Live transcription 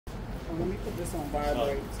Let me put this on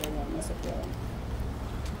vibrate so it won't mess up y'all.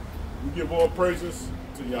 We give all praises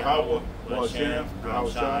to Yahweh, Hashem,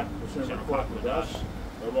 Yahweh Shai, Hashem Kodash,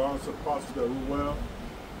 the honest apostles that rule well.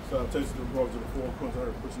 Salutations to the brothers of the four corners of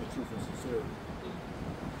earth, pushing the truth and sincerity.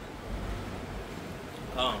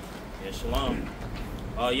 Yeah, shalom.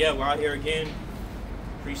 Yeah, we're out here again.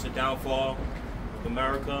 Preach the downfall of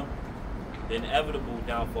America, the inevitable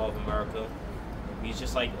downfall of America. It's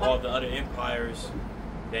just like all the other empires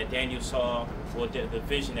that Daniel saw, or the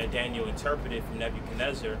vision that Daniel interpreted from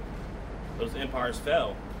Nebuchadnezzar. Those empires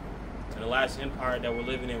fell. And the last empire that we're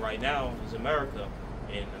living in right now is America.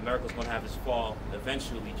 And America's going to have its fall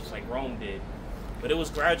eventually, just like Rome did. But it was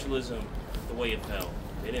gradualism the way it fell.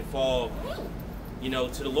 It didn't fall, you know,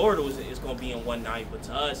 to the Lord it's going to be in one night, but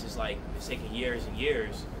to us it's like it's taking years and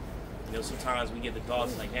years. You know, sometimes we get the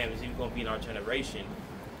thoughts like, damn, is it even going to be in our generation?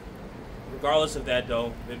 Regardless of that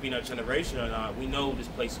though, if it be in our generation or not, we know this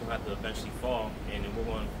place is going to have to eventually fall. And then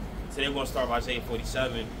today we're going to start with Isaiah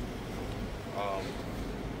 47.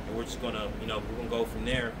 And we're just going to, you know, we're going to go from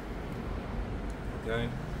there. Okay.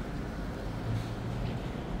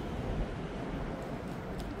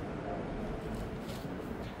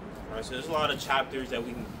 All right. So there's a lot of chapters that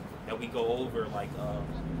we go over. Like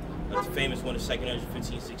the famous one is 2 Ezra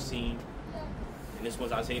 15:16, and this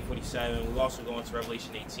one's Isaiah 47. We also go into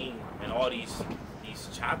Revelation 18, and all these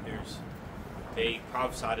chapters, they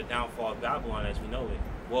prophesy the downfall of Babylon as we know it.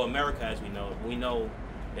 Well, America as we know it. We know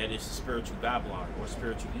that it's spiritual Babylon or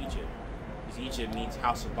spiritual Egypt, because Egypt means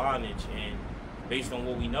house of bondage, and based on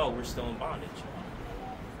what we know, we're still in bondage.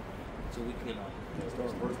 So we can Start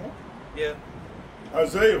with verse 1? yeah.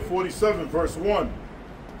 Isaiah 47, verse 1.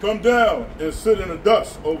 Come down and sit in the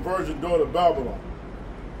dust, O virgin daughter of Babylon.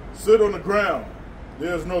 Sit on the ground.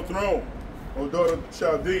 There is no throne, O daughter of the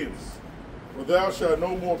Chaldeans. For thou shalt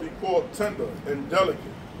no more be called tender and delicate.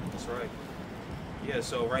 That's right. Yeah,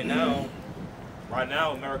 so right now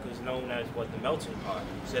America is known as what? The melting pot.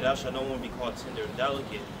 He said, thou shalt no more be called tender and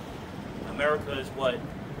delicate. America is what?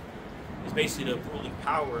 It's basically the ruling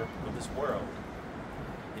power of this world.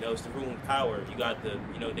 You know, it's the ruling power. You got the,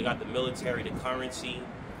 you know, they got the military, the currency.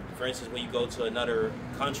 For instance, when you go to another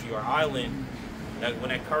country or island, when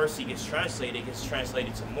that currency gets translated, it gets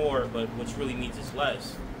translated to more, but which really means it's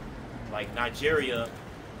less. Like Nigeria,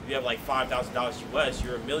 if you have like $5,000 US,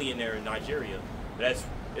 you're a millionaire in Nigeria. But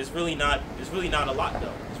it's really not a lot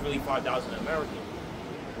though. It's really 5,000 American.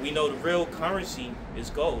 We know the real currency is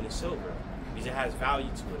gold and silver because it has value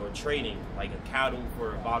to it, or trading, like a cattle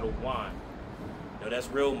for a bottle of wine. You know, that's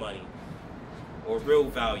real money or real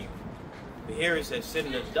value. But here it says sit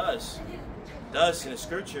in the dust. Dust in the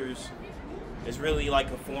scriptures is really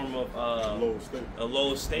like a form of a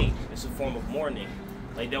low state. It's a form of mourning.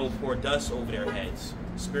 Like they will pour dust over their heads,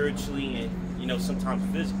 spiritually and, you know, sometimes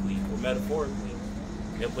physically or metaphorically.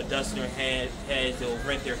 They'll put dust in their heads, they'll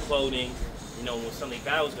rent their clothing, you know, when something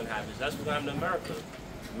bad was going to happen. That's what's going to happen to America.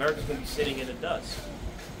 America's going to be sitting in the dust.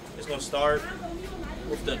 It's going to start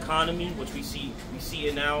with the economy, which we see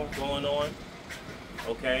it now going on.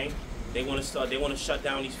 Okay? They want to shut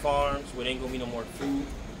down these farms where there ain't going to be no more food.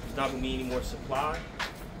 There's not going to be any more supply.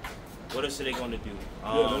 What else are they going to do?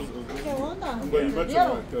 I'm glad you mentioned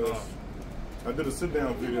that, because I did a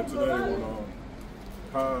sit-down video today on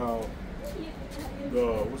how the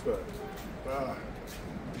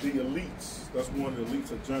elites, that's one of the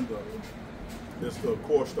elites' agenda, is to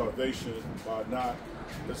cause starvation by not,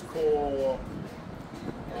 it's called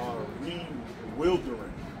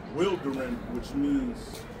wildering, which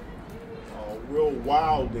means real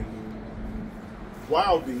wilding,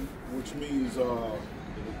 which means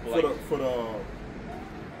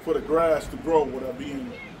for the grass to grow without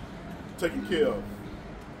being taken care of,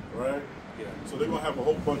 right? Yeah. So they're gonna have a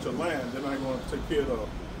whole bunch of land. They're not gonna take care of.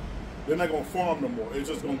 They're not gonna farm no more. It's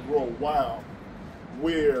just gonna grow wild.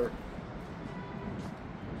 Where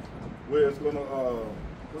it's gonna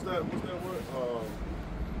what's that word?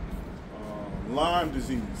 Lyme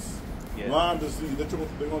disease. Yeah. Lyme disease. They're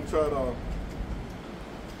gonna try to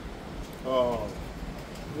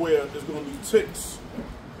where there's gonna be ticks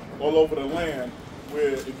all over the land.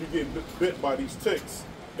 Where if you get bit by these ticks,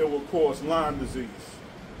 it will cause Lyme disease,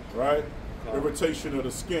 right? Irritation of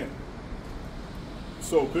the skin.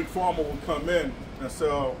 So Big Pharma will come in and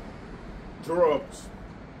sell drugs,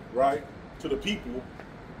 right, to the people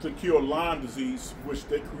to cure Lyme disease, which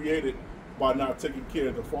they created by not taking care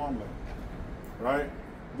of the farmland, right?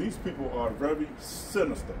 These people are very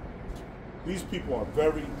sinister. These people are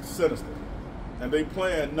very sinister. And they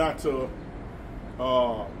plan not to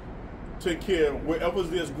take care of wherever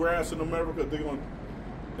there's grass in America, they're going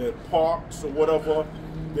to, at parks or whatever,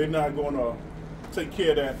 they're not going to take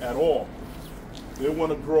care of that at all. They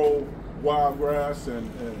want to grow wild grass and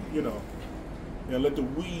you know, and let the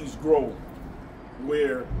weeds grow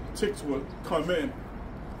where ticks would come in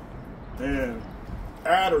and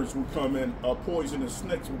adders would come in, poisonous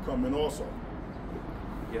snakes would come in also.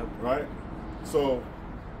 Yep. Right? So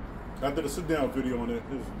I did a sit-down video on it.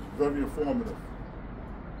 It's very informative.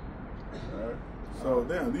 Right? So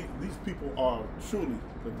damn, these people are truly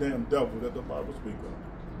the damn devil that the Bible speaks of.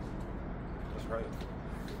 That's right.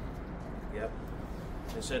 Yep.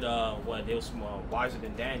 They said what they was wiser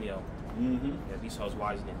than Daniel. Mm-hmm. Yeah, Esau was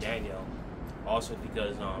wiser than Daniel. Also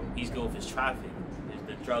because he's good with his traffic,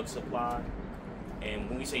 the drug supply. And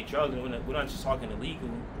when we say drugs, we're not just talking illegal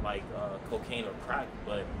like cocaine or crack,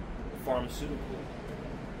 but pharmaceutical.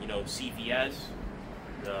 You know, CVS,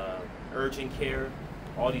 the urgent care,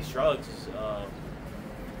 all these drugs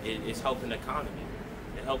is helping the economy.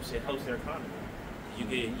 It helps their economy.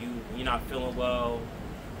 You're not feeling well.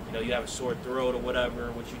 You know, you have a sore throat or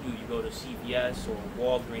whatever. What you do, you go to CVS or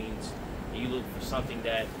Walgreens and you look for something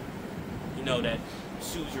that you know that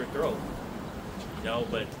soothes your throat. You know,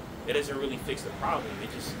 but it doesn't really fix the problem. It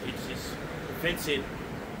just prevents it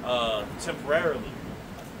temporarily.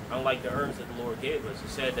 Unlike the herbs that the Lord gave us, He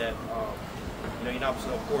said that you know, you're not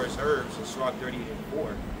supposed to pour His herbs in Sirach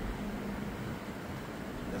 38:4.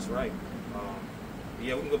 That's right.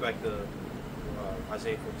 Yeah, we can go back to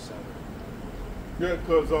Isaiah 47. Yeah,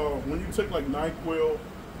 because when you take like NyQuil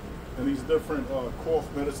and these different cough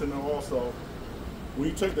medicine, and also when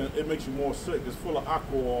you take that, it makes you more sick. It's full of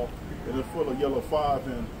alcohol and it's full of yellow 5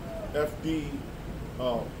 and FD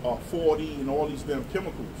 40 and all these damn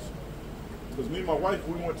chemicals. Because me and my wife,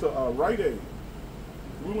 we went to Rite Aid.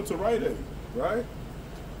 We went to Rite Aid, right?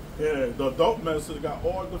 And the adult medicine got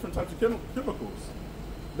all different types of chemicals.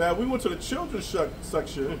 Now, we went to the children's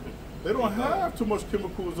section. They don't have too much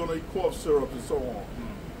chemicals on their cough syrup and so on.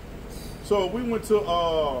 So we went to,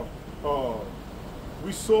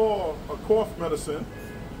 we saw a cough medicine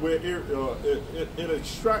where it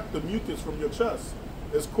extracts the mucus from your chest.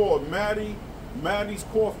 It's called Maddie's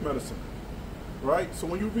cough medicine, right? So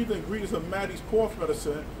when you read the ingredients of Maddie's cough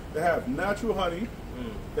medicine, they have natural honey,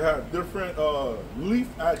 they have different leaf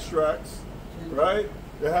extracts, right?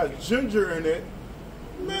 It has ginger in it.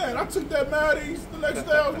 Man, I took that Maddie's the next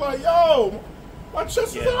day. I was like, yo, my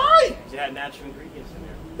chest is all right. It had natural ingredients in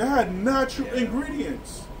there. They had natural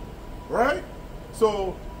ingredients, right?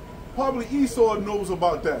 So probably Esau knows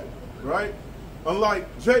about that, right?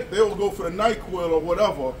 Unlike Jake, they'll go for the NyQuil or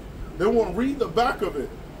whatever. They won't read the back of it.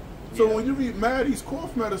 So when you read Maddie's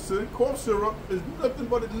cough medicine, cough syrup is nothing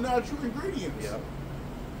but the natural ingredients. Yeah.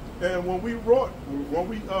 And when we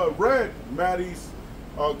read Maddie's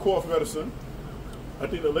cough medicine, I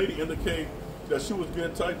think the lady indicated that she was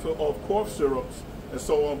getting types of cough syrups and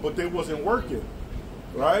so on, but they wasn't working,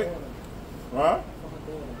 right? Right?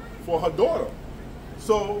 For her daughter.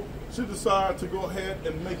 So she decided to go ahead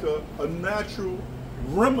and make a natural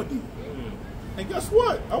remedy. And guess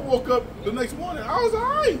what? I woke up the next morning, I was all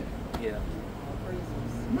right. Yeah.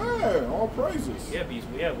 Man, all praises. Yeah,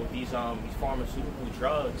 with these pharmaceutical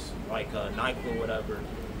drugs like NyQuil, whatever,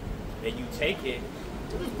 and you take it,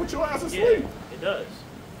 Just put your ass asleep. Yeah, it does.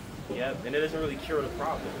 Yeah, and it doesn't really cure the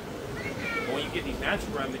problem. But when you get these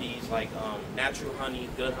natural remedies like natural honey,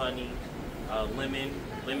 good honey,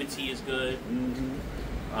 lemon tea is good.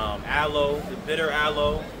 Aloe, the bitter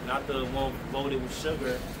aloe, not the one loaded with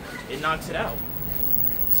sugar, it knocks it out.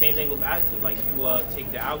 Same thing with acne. Like you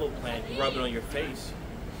take the aloe plant, you rub it on your face.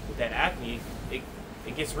 With that acne, it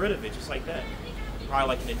gets rid of it just like that.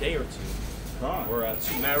 Probably like in a day or two. Or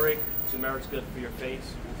turmeric. Turmeric's good for your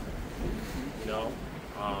face. You know,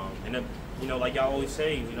 and then, you know, like y'all always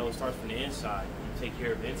say, you know, it starts from the inside. You take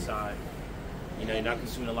care of the inside. You know, you're not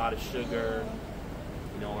consuming a lot of sugar.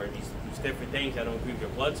 You know, or these different things that don't agree with your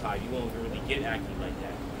blood type. You won't really get acne like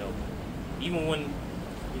that. You know, even when,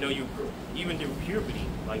 you know, even through puberty,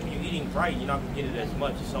 like when you're eating right, you're not gonna get it as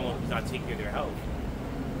much as someone who's not taking care of their health.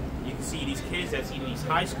 You can see these kids that's eating these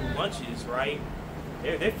high school lunches, right?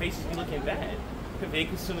 Their faces be looking bad. They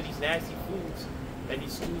consume these nasty foods that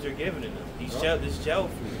these schools are giving to them. This gel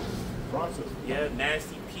food. Process. Yeah,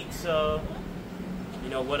 nasty pizza. You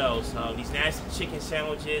know what else? These nasty chicken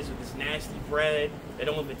sandwiches with this nasty bread. They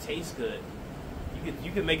don't even taste good.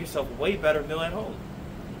 You can make yourself a way better meal at home.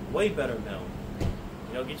 Way better meal.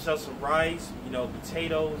 You know, get yourself some rice. You know,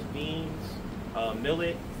 potatoes, beans,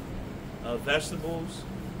 millet, vegetables.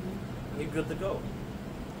 You're good to go.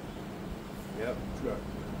 Yep. Yeah.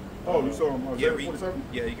 Oh, you saw Isaiah 47?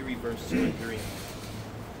 Yeah, you can read verse 2 and 3.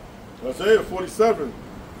 Isaiah 47.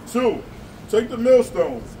 2. Take the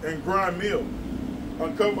millstones and grind meal.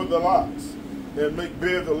 Uncover the locks. and make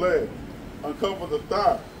bare the leg, uncover the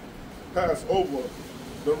thigh, pass over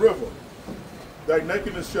the river. Thy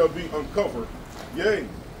nakedness shall be uncovered, yea,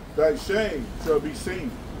 thy shame shall be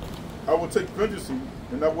seen. I will take vengeance,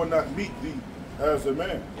 and I will not meet thee as a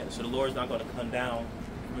man. Yeah, so the Lord's not going to come down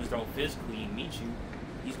from his throne physically and meet you.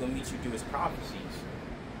 He's going to meet you through his prophecies.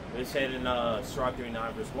 It said in Sirach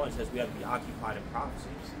 39 verse 1, it says we have to be occupied in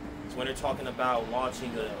prophecies. So when they're talking about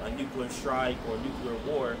launching a nuclear strike or a nuclear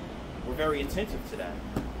war, we're very attentive to that.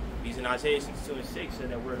 Because in Isaiah 62 and 6 said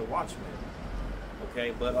that we're the watchmen.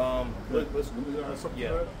 Okay, but Let me add something to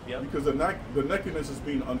that. Yeah. Because the nakedness is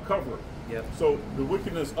being uncovered. Yep. So the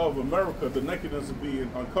wickedness of America, the nakedness is being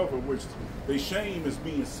uncovered, which the shame is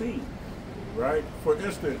being seen, right? For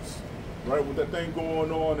instance, right, with that thing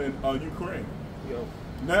going on in Ukraine. Yep.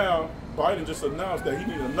 Now Biden just announced that he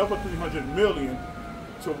needs another $300 million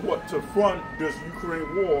to fund this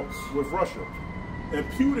Ukraine war with Russia. And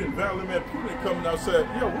Putin, Vladimir Putin, coming out and said,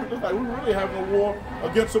 "Yo, we really having a war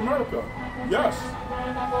against America." Yes,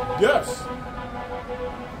 yes.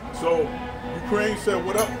 So Ukraine said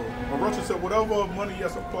whatever, and Russia said whatever money you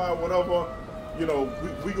supply, whatever, you know,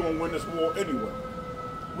 we gonna win this war anyway.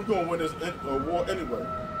 We're gonna win this war anyway,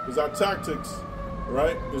 because our tactics,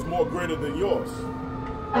 right, is more greater than yours.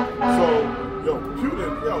 So,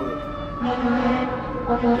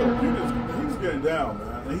 Putin, he's getting down,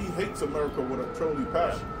 man, and he hates America with a truly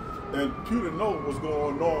passion. And Putin knows what's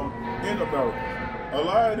going on in America. A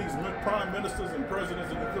lot of these prime ministers and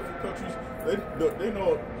presidents in the different countries, they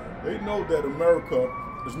know that America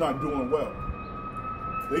is not doing well.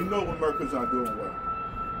 They know America's not doing well.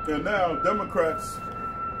 And now Democrats,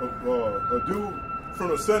 a dude from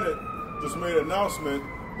the Senate just made an announcement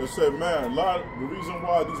that said, man, the reason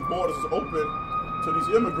why these borders is open to these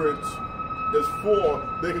immigrants is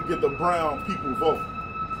for they could get the brown people vote.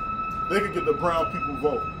 They could get the brown people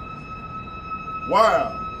vote.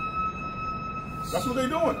 Wow. That's what they're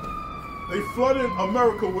doing. They flooded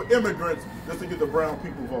America with immigrants just to get the brown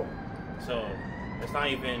people vote. So it's not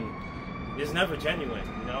even, it's never genuine,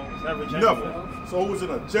 you know? It's never genuine. Never. It's always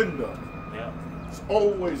an agenda. Yeah. It's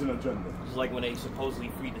always an agenda. It's like when they supposedly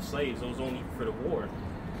freed the slaves, it was only for the war.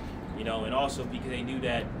 You know, and also because they knew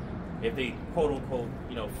that if they quote unquote,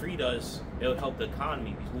 freed us, it'll help the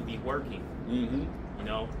economy because we'll be working. Mm-hmm. You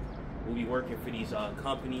know, we'll be working for these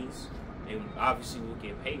companies, and obviously we'll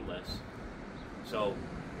get paid less. So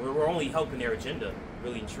we're only helping their agenda,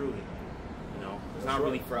 really and truly. You know, it's not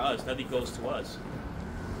really for us. Nothing goes to us.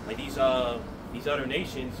 Like these other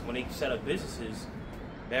nations, when they set up businesses,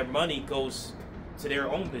 their money goes to their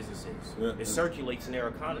own businesses. Yeah, it circulates in their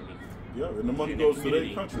economy. Yeah, and the money goes to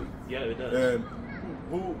their country. Yeah, it does. And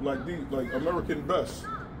who like American Best,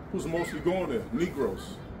 who's mostly going there?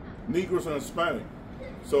 Negroes and Hispanic.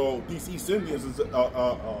 So these East Indians is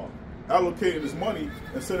allocating this money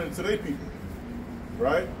and sending it to their people,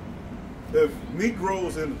 right? If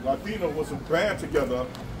Negroes and Latino was to band together,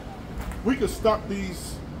 we could stop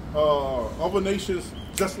these other nations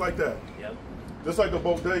just like that. Yep. Just like the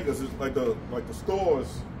bodegas, like the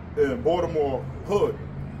stores in Baltimore Hood.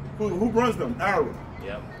 Who runs them? Arab.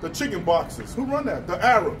 Yep. The chicken boxes. Who run that? The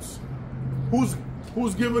Arabs.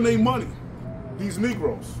 Who's giving their money? These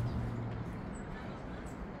Negroes.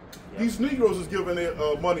 Yep. These Negroes is giving their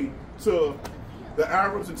money to the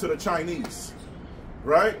Arabs and to the Chinese,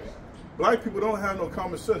 right? Black people don't have no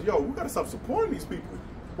common sense. Yo, we gotta stop supporting these people.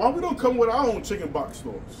 Why we don't come with our own chicken box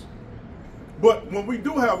stores? But when we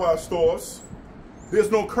do have our stores,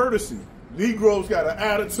 there's no courtesy. Negroes got an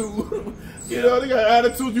attitude. You know, they got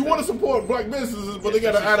attitudes. You want to support black businesses, but they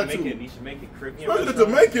got an attitude. You should make it Caribbean. Especially the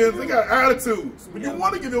Jamaicans, they got attitudes. But you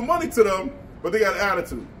want to give your money to them, but they got an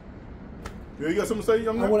attitude. You got something to say,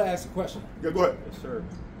 young man? I want to ask a question. Yeah, go ahead. Yes, sir.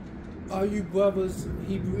 Are you brothers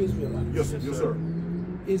Hebrew Israelites? Yes, sir.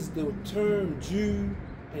 Is the term Jew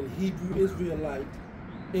and Hebrew Israelite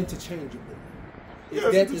interchangeable? Yeah,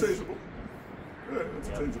 it's interchangeable. Yeah, it's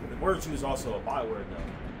interchangeable. The word Jew is also a byword, though,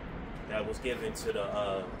 that was given to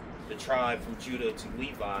the tribe from Judah to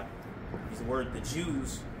Levi. Is the word the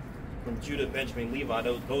Jews from Judah, Benjamin, Levi.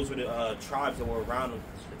 Those were the tribes that were around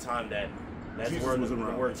the time that Jesus was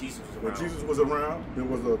around. The word Jesus was around. When Jesus was around, there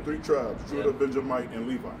was 3 tribes: Judah, Benjamin, and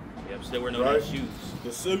Levi. Yep. So they were known as Jews.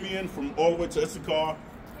 The Simeon from all the way to Issachar,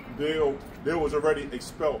 they was already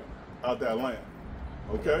expelled out that land.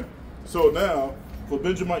 Okay, so now for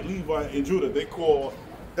Benjamin, Levi, and Judah, they call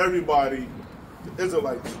everybody the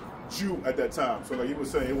Israelites Jew at that time. So like he was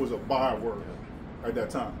saying, it was a byword at that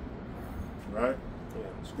time, right?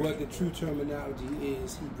 But the true terminology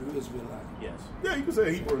is Hebrew Israelite. Yes. Yeah, you can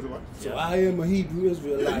say Hebrew Israelite. So I am a Hebrew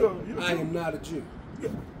Israelite. Yeah, I am not a Jew. Yeah.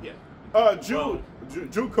 Yeah.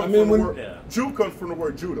 Jew comes I mean, from when- the word. Yeah. Jew comes from the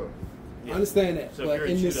word Judah. Yeah. I understand that, So if but you're a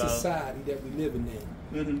in this Judah- society that we living in,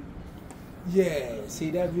 Mm-hmm. yeah,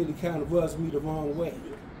 see, that really kind of rubs me the wrong way.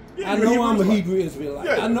 Yeah, I you're know I'm a Israelite. Hebrew Israelite.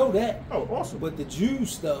 Yeah. I know that. Oh, awesome. But the Jew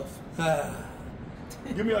stuff,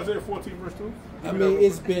 Give me Isaiah 14 verse 2. I Give me mean, that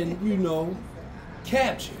it's real been,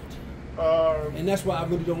 captured. quick. And that's why I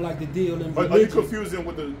really don't like to deal in Are you religion. confusing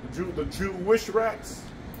with the Jewish rats?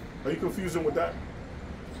 Are you confusing with that?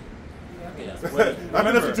 Yeah. I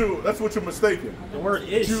mean, that's what you're mistaken. The word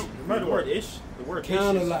ish. Jew- Remember the word ish? The word ish.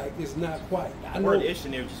 Kind of is- like it's not quite. I The know. word ish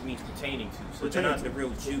in there just means pertaining to. So they're not the real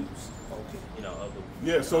Jews. Okay. You know, of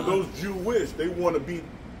the Yeah, so those Jewish, they want to be,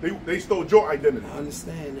 they stole your identity. I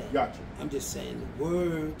understand that. Gotcha. I'm just saying the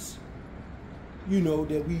words,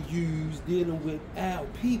 that we use dealing with our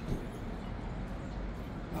people.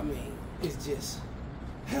 I mean, it's just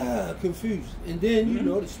confusing. And then,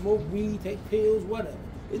 they smoke weed, take pills, whatever.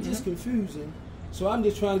 It's just confusing. So I'm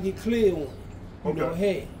just trying to get clear on it. You know, Okay.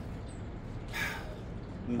 hey.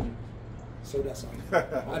 So that's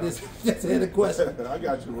all. I just had a question. I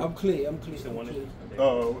got you. I'm clear. I'm the one clear.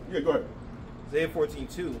 Yeah, go ahead. Isaiah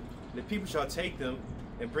 14:2. The people shall take them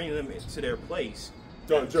and bring them into their place.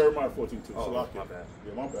 Jeremiah 14:2. Oh, Salakia. my bad.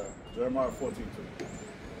 Yeah, my bad. Jeremiah 14:2.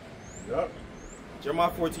 Yep. Jeremiah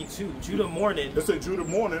 14:2. Judah mourned They say Judah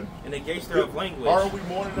mourning. in the gates thereof language. Aren't we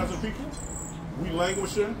mourning as a people? We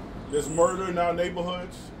languishing. There's murder in our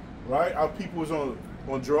neighborhoods, right? Our people is on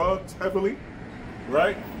drugs heavily,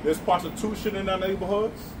 right? There's prostitution in our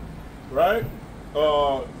neighborhoods, right?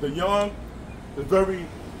 The young is very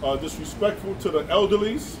disrespectful to the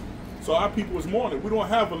elderlies. So our people is mourning. We don't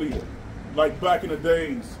have a leader like back in the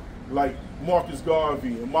days, like Marcus Garvey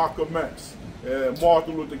and Malcolm X and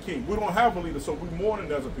Martin Luther King. We don't have a leader, so we're mourning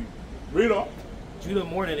as a people. Read on. Judah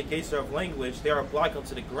mourned in the gates thereof language. They are black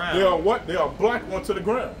unto the ground. They are what? They are black onto the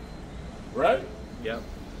ground, right? Yeah.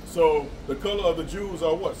 So the color of the Jews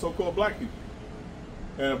are what? So-called black people.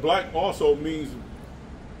 And black also means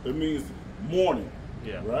mourning.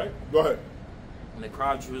 Yeah. Right? Go ahead. And the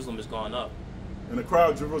cry of Jerusalem is gone up. And the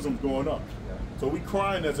crowd of Jerusalem's going up. So we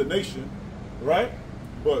crying as a nation, right?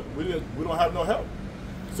 But we don't have no help.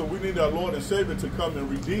 So we need our Lord and Savior to come and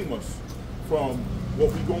redeem us from what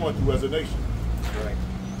we're going through as a nation. Right.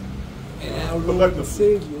 And our Lord and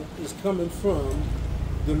Savior is coming from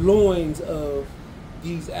the loins of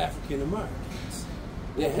these African Americans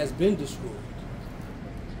that has been destroyed,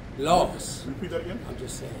 lost. Repeat that again? I'm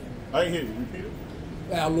just saying. I ain't hear you. Repeat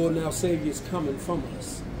it. Our Lord and our Savior is coming from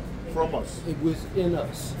us. From us. It was in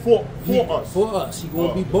us. For us. For us. He's going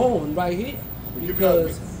to be born right here. Give me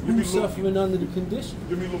Because that. Give me who's Luke. suffering under the condition?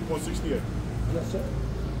 Give me Luke 168. Yes, sir.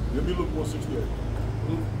 Give me Luke 168.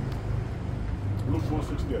 Luke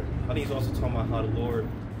 168. I think he's also talking about how the Lord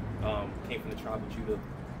came from the tribe of Judah.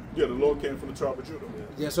 Yeah, the Lord came from the tribe of Judah.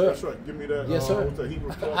 Yes, sir. That's right. Give me that. Yes, sir. What's that,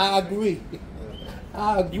 Hebrews 12? I agree.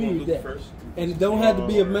 I You agree want with Luke that. first? And it don't have to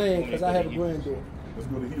be a man want me because to I go have to a Hebrews? granddaughter. Let's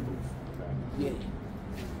go to Hebrews. Yeah.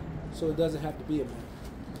 So it doesn't have to be a man.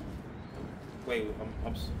 Wait,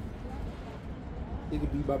 It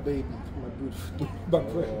could be my baby, my beautiful, my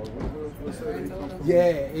friend. What's that? Yeah,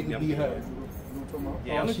 it could be Yeah. her.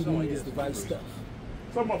 Yeah, All I'm she just talking needs is about, the right stuff.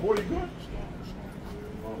 Talking about, boy, you good?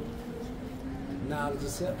 Knowledge of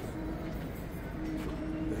self.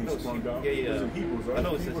 He sprung down. Yeah, It's yeah. in Hebrews, right? I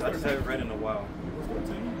know it says. Hebrews I just 13. haven't read it in a while. Hebrews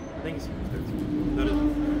 13. I think it's Hebrews 13. No,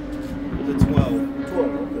 the 12. 12,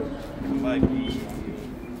 okay. It might be. He You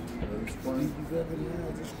sprung.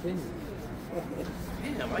 recognize this opinion.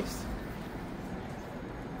 Damn, I just.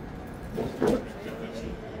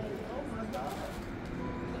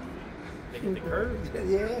 They hit the curve.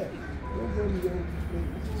 Yeah.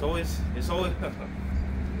 It's always it's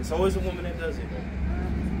always a woman that does it.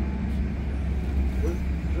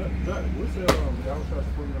 What's that? I was trying to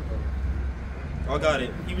bring up. Oh, I got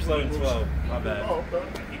it. He was 11-12. My bad. Oh, okay.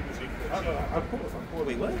 I pulled.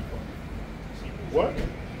 Wait, what? What? It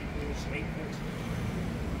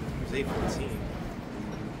was 8-14.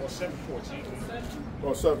 Well, 7:14.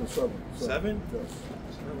 Oh, 7. 7?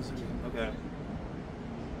 Yes. Okay.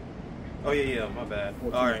 Oh yeah, my bad.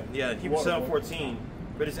 14. All right, yeah. Hebrews 7:14.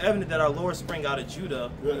 But it's evident that our Lord sprang out of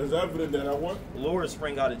Judah. It is evident that I what? Lord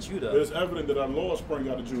sprang out of It Judah. is evident that our Lord sprang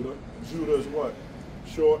out of Judah. Judah is what?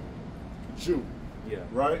 Short Jew. Yeah.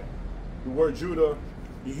 Right? The word Judah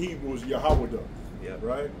in Hebrew is Yahweh. Yeah.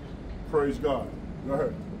 Right? Praise God. Go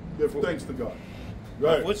ahead. Give thanks to God. Go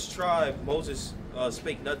Of ahead. which tribe Moses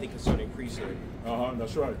spake nothing concerning priesthood?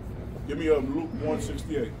 That's right. Give me Luke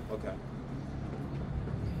 168. Okay.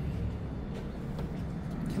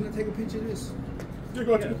 Can I take a picture of this? Yeah,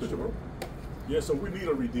 go ahead to Yeah, the picture, bro. Yeah, so we need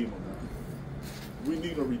a redeemer, man. We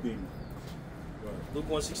need a redeemer. Luke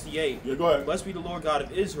 168. Yeah, go ahead. Blessed be the Lord God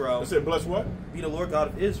of Israel. I said, bless what? Be the Lord God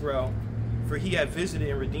of Israel, for he had visited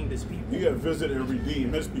and redeemed his people. He had visited and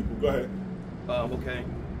redeemed his people. Go ahead. Okay.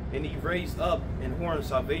 And he raised up an horn of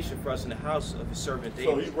salvation for us in the house of his servant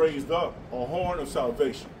David. So he raised up a horn of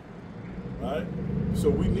salvation. Right? So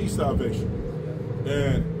we need salvation.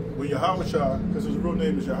 And when Yahushua, because his real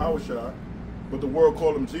name is Yahushua, but the world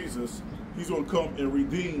called him Jesus, he's going to come and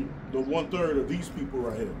redeem the 1/3 of these people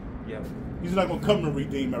right here. Yeah. He's not going to come and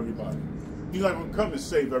redeem everybody. He's not going to come and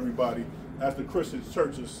save everybody as the Christian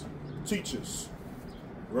churches teach us.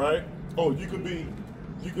 Right? Oh, you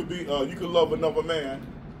could love another man,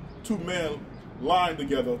 2 men lying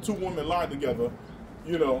together, 2 women lying together.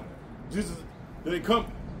 You know, Jesus, he's not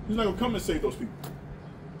going to come and save those people.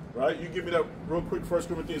 Right? You give me that real quick, 1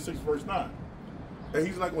 Corinthians 6, verse 9. And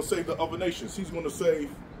he's not going to save the other nations. He's going to save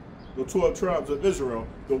the 12 tribes of Israel,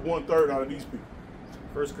 the 1/3 out of these people.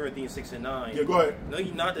 1 Corinthians 6 and 9. Yeah, go ahead. Know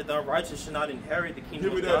ye not that the unrighteous should not inherit the kingdom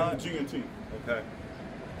Give me of that God? in the G&T. Okay.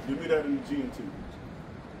 Give me that in the G&T.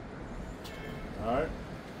 All right?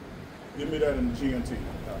 Give me that in the G&T.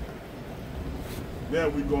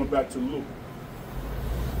 Then we're going back to Luke.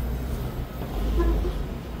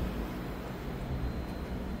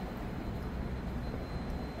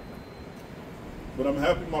 But I'm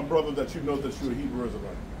happy, my brother, that you know that you're a Hebrew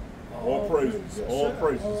Israelite. All praises. Yes, All sir.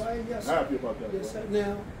 praises. All right, yes, sir. Happy about that. Yes, bro. sir.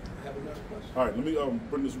 Now, I have another question. All right, let me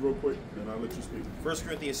bring this real quick, and I'll let you speak. 1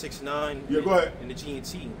 Corinthians 6 and 9. Yeah, go ahead. In the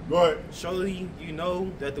G&T. Go ahead. Surely you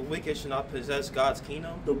know that the wicked should not possess God's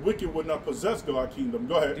kingdom. The wicked would not possess God's kingdom.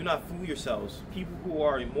 Go ahead. Do not fool yourselves. People who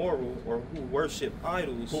are immoral or who worship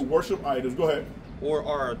idols Who worship idols. Go ahead. or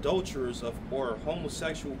are adulterers or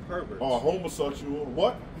homosexual perverts. Are homosexual.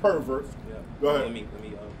 What? Pervert. Yeah. Go ahead. Let me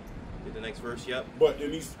get the next verse. Yep. But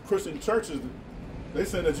in these Christian churches, they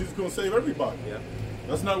say that Jesus is going to save everybody. Yep.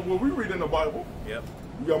 That's not what we read in the Bible. Yep.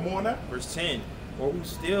 You got more on that? Verse 10. Or who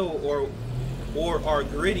steal or are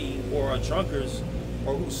gritty or are drunkards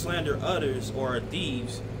or who slander others or are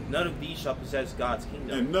thieves, none of these shall possess God's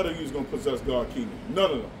kingdom. And none of you is going to possess God's kingdom.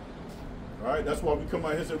 None of them. All right? That's why we come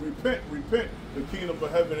out here and say, repent, repent. The kingdom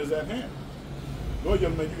of heaven is at hand. Go ahead,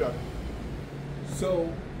 young man. You got it.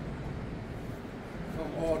 So,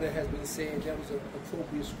 from all that has been said, that was an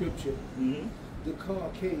appropriate scripture. Mm-hmm. The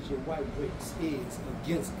Caucasian white race is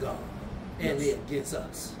against God, and Yes. they're against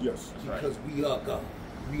us. Yes. Because we are God.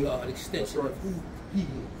 We are an extension That's right. of who He is.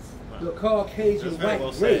 Right. The Caucasian That's very white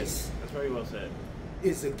well said. race That's very well said.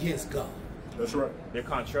 is against God. That's right. They're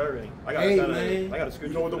contrary. I got a scripture.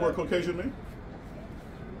 You know what the for word that. Caucasian means?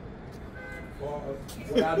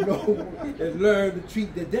 What I know is learn to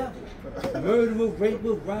treat the devil. Murderer,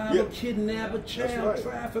 raper, robber, Yeah. kidnapper, child right.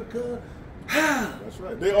 trafficker. Ha! That's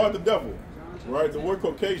right. They are the devil. Right? The word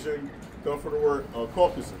Caucasian comes from the word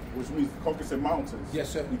Caucasus, which means Caucasus Mountains. Yes,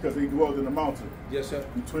 sir. Because they dwelled in the mountain Yes, sir.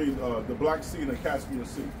 between the Black Sea and the Caspian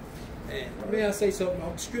Sea. And may I say something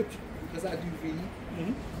about the scripture? Because I do read.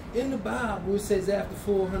 Mm-hmm. In the Bible, it says after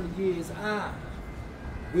 400 years, I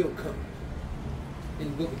will come.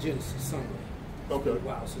 In the book of Genesis, somewhere. Okay. It's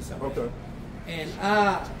been a while since I read Okay. it. And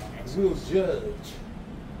I will judge.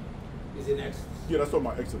 Is in Exodus. Yeah, that's talking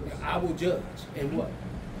about Exodus. I will judge. And what?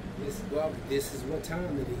 This is what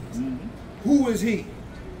time it is. Mm-hmm. Who is he?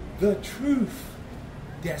 The truth.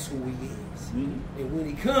 That's who he is. Mm-hmm. And when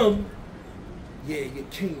he come, yeah, your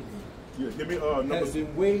kingdom Yeah, give me has numbers.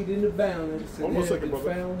 been weighed in the balance. Hold and on a has second, been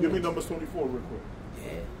brother. found Give me in- numbers 24 real quick.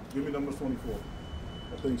 Yeah. Give me numbers 24.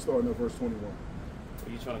 I think starting at verse 21. Are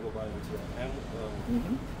you trying to go by the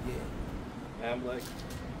Mm-hmm. Yeah. Amalek?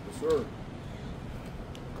 Yes, sir.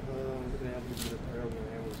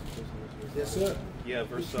 Yes, sir. Yeah, The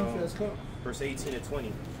truth has come. verse 18 and 20.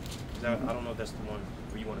 Is that, I don't know if that's the one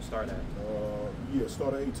where you want to start at. Yeah,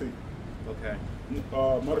 start at 18. Okay.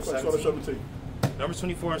 Matter of fact, start at 17. Numbers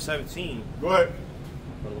 24 and 17. Go ahead.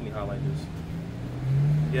 But let me highlight this.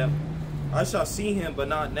 Yep. I shall see him, but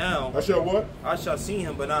not now. I shall what? I shall see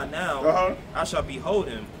him, but not now. Uh-huh. I shall behold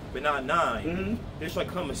him, but not nigh. Mhm. There shall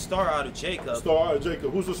come a star out of Jacob. Star out of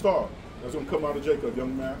Jacob. Who's the star? That's going to come out of Jacob,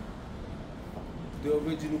 young man. The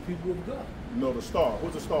original people of God. No, the star.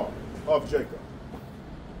 Who's the star? Of Jacob.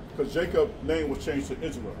 Because Jacob's name was changed to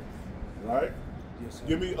Israel. Right? Yes, sir.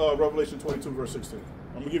 Give me Revelation 22, verse 16.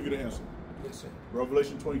 I'm going to give you the answer. Yes, sir.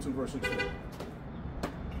 Revelation 22, verse 16.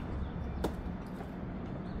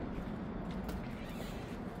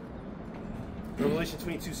 Revelation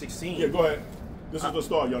 22:16. Yeah, go ahead. This is the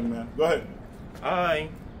star, young man. Go ahead. I,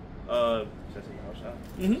 should I say Yahushua?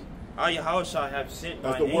 Mm-hmm. I, Yahushua, have sent As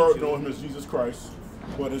my the angel. word know him as Jesus Christ,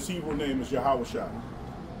 but his Hebrew name is Yahushua.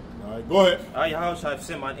 All right, go ahead. I, Yahushua, have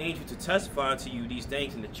sent my angel to testify unto you these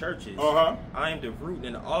things in the churches. Uh-huh. I am the root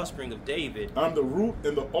and the offspring of David, I'm the root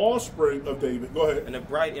and the offspring of David. Go ahead. and the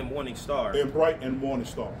bright and morning star. And bright and morning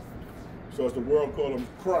star. So as the world called him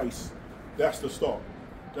Christ, that's the star.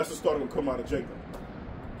 That's the star that will come out of Jacob.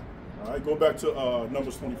 All right, go back to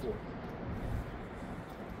Numbers 24.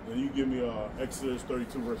 And you give me Exodus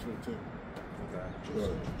 32, verse 15.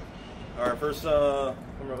 Okay. All right, verse,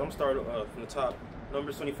 I'm starting from the top.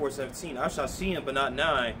 Numbers 24:17. I shall see him, but not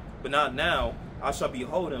now. I shall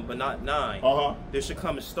behold him, but not nigh. Uh-huh. There shall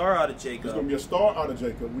come a star out of There's going to Jacob, be a star out of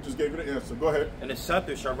Jacob. We just gave you the answer. Go ahead. and a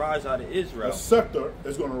scepter shall rise out of A Israel. scepter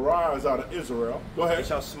is going to rise out of Israel. Go It ahead.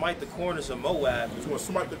 shall smite the corners of Moab, It's going to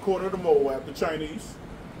smite the corner of the Moab, the Chinese.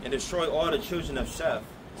 and destroy all the children of Sheph.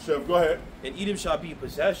 Chef, go ahead. And Edom shall be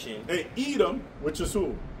possession. And Edom, which is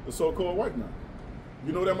who? The so-called white man.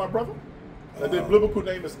 You know that, my brother? That their biblical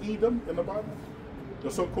name is Edom in the Bible? The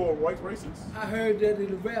so-called white races? I heard that in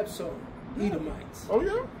the rap song, Edomites. Oh,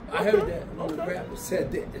 yeah? I heard that when the Okay. rapper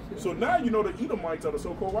said that. So now you know the Edomites are the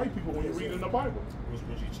so-called white people when you read in the Bible. Was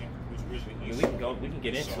originally Yeah, Esau. we can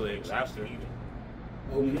get into Esau it was after. Edom.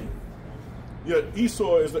 Okay. Yeah,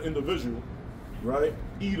 Esau is the individual, right?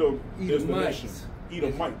 Edom is the Edomites. nation.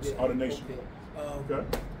 Edomites are the nation. Okay.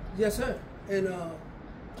 Okay? Yes, sir. And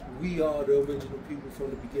we are the original people from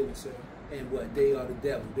the beginning, sir. And what? They are the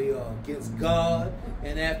devil. They are against God.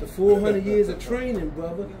 And after 400 years of training,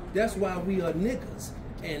 brother, that's why we are niggas.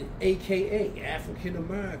 And AKA African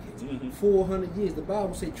Americans. 400 years. The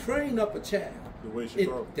Bible say, train up a child. The way it should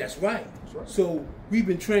grow. That's right. That's right. So we've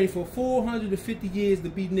been trained for 450 years to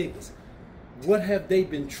be niggas. What have they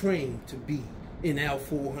been trained to be in our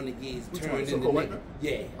 400 years Which turned one, into so-called white niggas? man?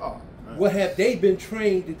 Yeah. Oh, man. What have they been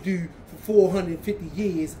trained to do for 450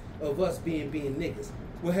 years of us being niggas?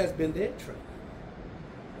 What has been their training?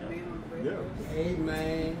 Being on the Yeah. radio.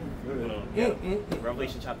 Amen. Yeah. Yeah.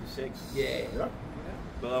 Revelation chapter 6. Yeah. Yeah.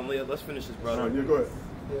 But let's finish this, All brother. right, yeah, go ahead.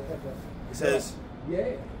 It says, Yeah.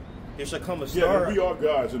 there shall come a Yeah, star. and we are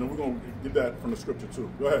gods, and then we're going to get that from the scripture too.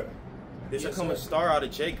 Go ahead. There shall Yes, come a sir. star out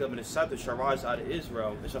of Jacob, and a scepter shall rise out of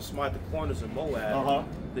Israel. It shall smite the corners of Moab, Uh-huh.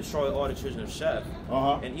 destroy all the children of Sheph.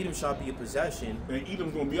 Uh-huh. And Edom shall be a possession. And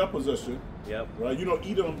Edom's going to be our possession. Yep. Right? You know,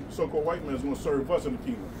 Edom, so-called white man, is going to serve us in the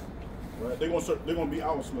kingdom. Right? They're going to be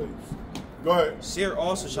our slaves. Go ahead. Seir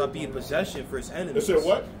also shall be a possession for his It enemies. said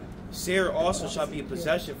what? Seir also shall be a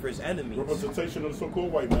possession for his enemies. Representation of the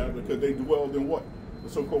so-called white man, because they dwelled in what? The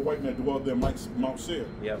so-called white man dwelled in Mount Seir.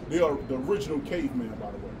 Yep. They are the original caveman, by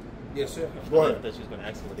the way. Yes, sir. Go I ahead. thought she was going to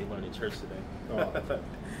ask me what they learned in church today.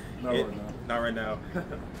 Not right now. Not right now.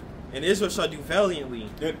 And Israel shall do valiantly.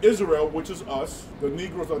 In Israel, which is us, the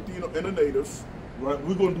Negroes, Latino, and the natives, right?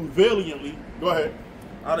 We're going to do valiantly. Go ahead.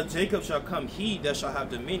 Out of Jacob shall come he that shall have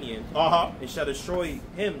dominion, Uh-huh. and shall destroy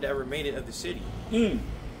him that remaineth of the city. Mm.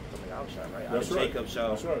 Right? Out That's of right. Jacob shall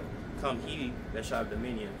That's right. come he that shall have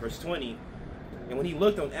dominion. Verse 20. And when he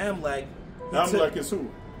looked on Amalek, he Amalek took, is who?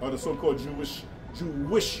 Are the so-called Jewish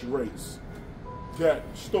race that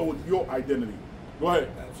stole your identity. Go ahead.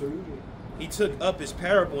 Absolutely. he took up his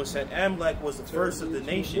parable and said, Amalek was the first of the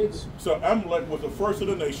nations, So Amalek was the first of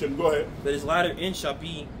the nation. Go ahead. but his latter end shall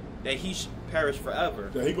be that he perish forever.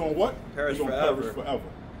 That he going to what? Perish he gonna forever. Perish forever.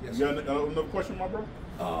 Yes, You got another question, my brother?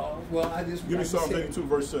 Well, I just Give me like you Psalm said, 82,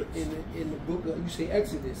 verse 6. in the book of, you say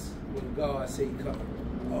Exodus, when God say come.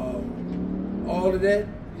 All of that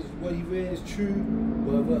is what he read is true,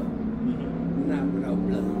 but not without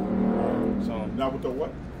blood. So, Now with the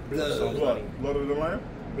what? Blood. Blood of the Lamb?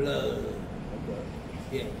 Blood. Okay.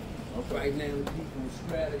 Yeah. Okay. Right now, the people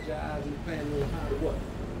strategize and planning on how to what?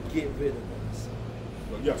 Get rid of us.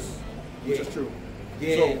 Yes, which Yeah. is true.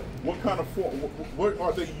 Yeah. So what kind of what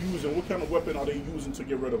are they using? What kind of weapon are they using to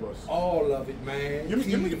get rid of us? All of it, man. Give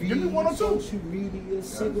me one or two. Social media,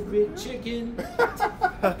 cigarette, chicken.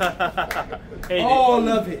 hey, All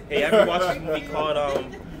of it. Hey, have you watched a movie called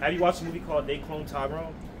Have you watched a movie called They Clone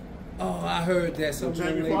Tyrone? Oh, I heard that. Some young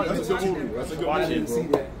Jamie lady Foxx, that's a was good watching movie. it. That's a good Watch I it, didn't bro. see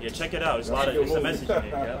that. Yeah, check it out. It's That's a it's a good message in it.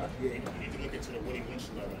 Yeah. Yeah. You need to look into the Woody Lynch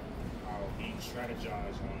letter, how he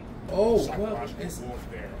strategized on Oh, well, psychological it's-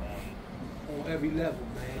 warfare. On every level,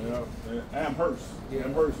 man. Yeah. And Amherst. Yeah.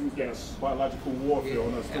 Amherst used that Yes. biological warfare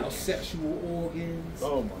on us Our too. sexual organs.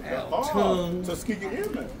 Oh my God. Our tongue. Tuskegee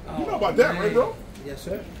Airmen. Oh, You know about that, man. right, bro? Yes,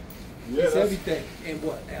 sir. Yeah. It's that's- everything. And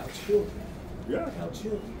what? Our children. Yeah. Our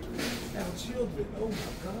children. Our children. Oh my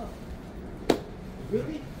God.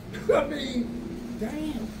 Really? I mean,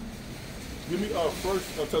 damn. Give me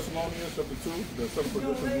First Thessalonians chapter 2, the seventh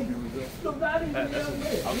Young position lady. will be revealed. No, not even That's young I lady.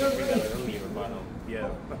 was Young gonna bring that lady. up earlier, but yeah,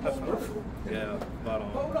 Hold yeah, but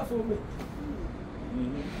up for a minute.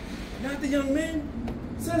 Not the young men.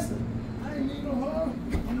 Sister, I ain't need no hug.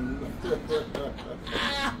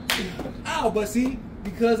 Oh, but see,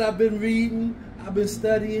 because I've been reading, I've been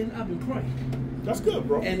studying, I've been praying. That's good,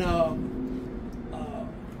 bro. And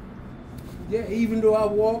yeah, even though I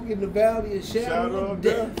walk in the valley of shadow of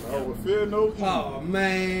death, I will fear no evil. oh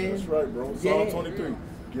man, That's right, bro. Yeah. Psalm 23.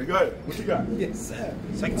 Yeah, go ahead. What you got? yes sir.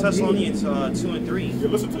 2 Thessalonians 2 and 3. Yeah,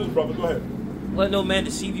 listen to this, brother. Go ahead. Let no man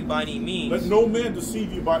deceive you by any means. Let no man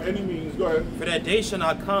deceive you by any means. Go ahead. For that day shall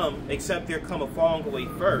not come, except there come a falling away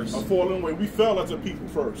first. A falling away. We fell as a people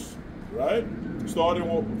first, right? Starting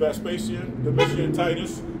with Vespasian, Domitian,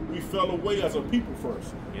 Titus. We fell away as a people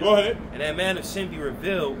first. Yeah. Go ahead. And that man of sin be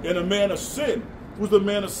revealed. And a man of sin. Who's the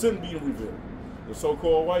man of sin being revealed? The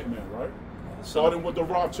so-called white man, right? Starting with the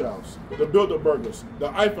Rothschilds, the Bilderbergers, the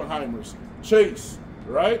Oppenheimers, Chase,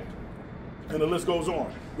 right? And the list goes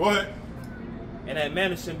on. Go ahead. And that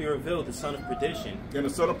man of sin be revealed, the son of perdition. And the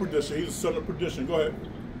son of perdition. He's the son of perdition. Go ahead.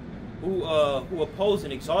 Who opposed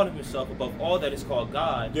and exalted himself above all that is called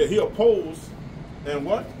God. Yeah, he opposed and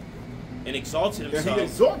what? And exalted And himself. he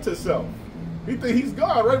exalts himself. He think he's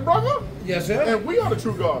God, right, brother? Yes sir. And we are the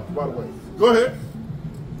true God, by the way. Go ahead.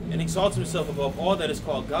 And exalted himself above all that is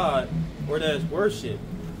called God, or that is worshipped,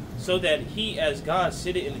 so that he as God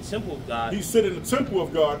sitteth in the temple of God, He sit in the temple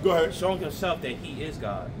of God. Go ahead. showing himself that he is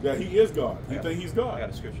God. Yeah, he is God. He think he's I God. got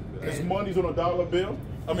a scripture for that. His money's on a dollar bill.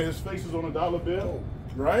 I mean, his face is on a dollar bill,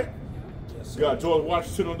 right? Yes, sir. You got George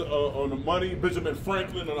Washington on the money, Benjamin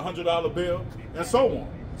Franklin on a $100 bill, and so on.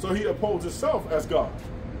 So he opposed himself as God,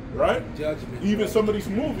 right? Judgment. Even some of these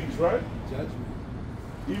movies, right? Judgment.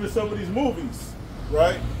 Even some of these movies,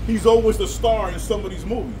 right? He's always the star in some of these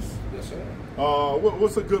movies. Yes sir.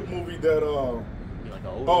 What's a good movie that? Like an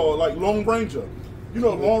old Oh, like Lone Ranger. You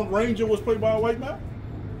know, Lone Ranger was played by a white man,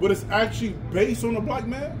 but it's actually based on a black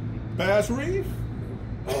man, Bass Reeves.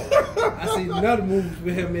 I seen another movie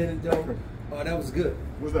with him in it though. Oh, that was good.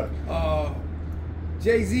 What's that?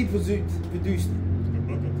 Jay-Z produced it. The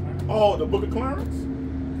book of Clarence. Oh, the Book of Clarence.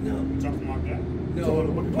 No, Talking about that. no,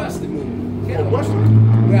 the Western movie. Oh,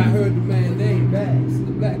 Western. Where I heard the man named Bass,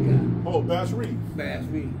 the black guy. Oh, Bass Reeves. Bass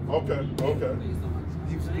Reeves. Okay, okay.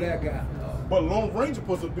 He was a black guy. But Lone Ranger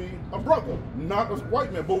supposed to be a brother, not a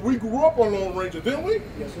white man. But we grew up on Lone Ranger, didn't we?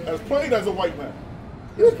 Yes, sir. As played as a white man.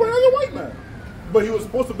 He was played as a white man, but he was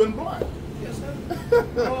supposed to have been black. Yes, sir.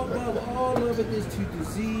 all of it is to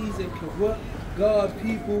disease and corrupt God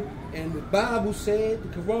people. And the Bible said, the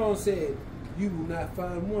Quran said, you will not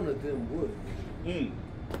find one of them work.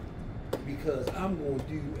 Because I'm going to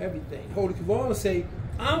do everything. Holy Quran say,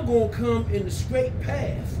 I'm going to come in the straight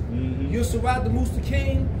path. You're Sarat the Musta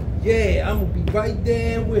King? Yeah, I'm going to be right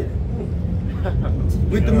there with it.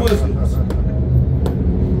 With the Muslims. And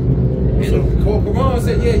the Quran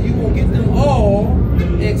said, yeah, you going to get them all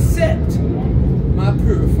except my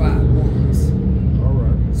purified ones. All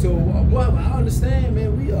right. So, well, I understand,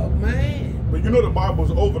 man. We are, man. But you know the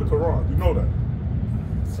Bible's over the Quran. You know that.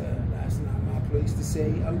 Sir, that's not my place to say.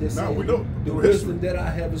 I'm just No, saying we don't. the Do wisdom history. that I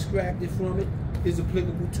have extracted from it is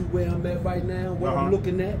applicable to where I'm at right now, what I'm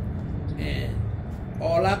looking at. And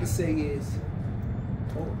all I can say is,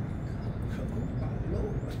 oh my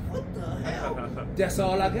Lord, what the hell? That's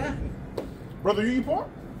all I got. Brother, you eat pork?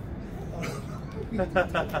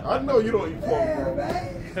 I know you don't eat pork, bro.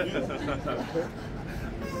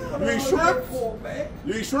 You eat shrimp?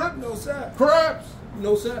 You eat shrimp? No, sir. Crabs?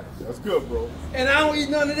 No, sir. That's good, bro. And I don't eat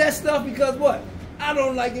none of that stuff because what? I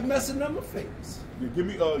don't like it messing up my face. Yeah, give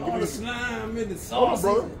me All the slime and the Hold on, sauce.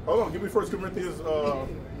 brother. Hold on. Give me 1 Corinthians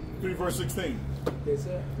 3 verse 16. Yes,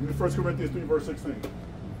 sir. Give me 1 Corinthians 3 verse 16. You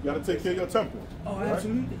got to take care of your temple. Oh, right?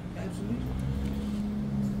 absolutely. Absolutely.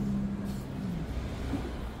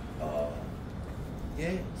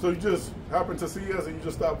 Yeah. So you just happened to see us and you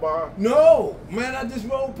just stopped by? No, man, I just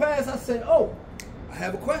rolled past. I said, oh, I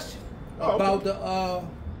have a question Oh, about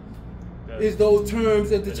okay. is those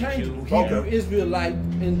terms interchangeable? Jew. Hebrew, Okay. Israelite,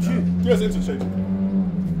 and Jew. Yes, interchangeable.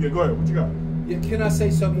 Yeah, go ahead. What you got? Yeah, can I say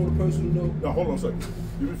something on a personal note? No, hold on a second.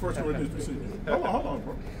 Give me 1 Corinthians 3:16. Hold on,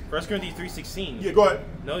 bro. 1 Corinthians 3:16. Yeah, go ahead.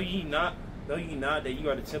 Know ye not that you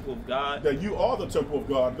are the temple of God, That you are the temple of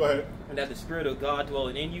God. Go ahead. and that the Spirit of God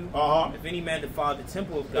dwelleth in you? Uh-huh. If any man defile the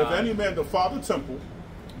temple of If God, any man defile the temple,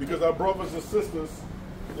 because our brothers and sisters,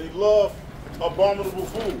 they love abominable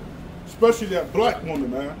food. Especially that black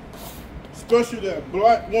woman, man. Especially that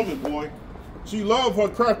black woman, boy. She loved her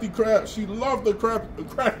crafty crab. She loved the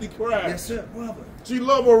crafty crab. Yes, sir, brother. She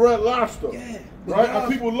loved her red lobster. Yeah, but Right? God-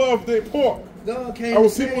 Our people love their pork. God came Our to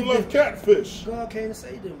save people them. love catfish. God came to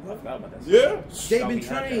save them, I brother. forgot about that. Yeah? They've Thought been we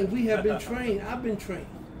had trained. that. We have been trained. I've been trained.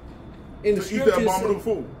 In the To eat that scriptures, abominable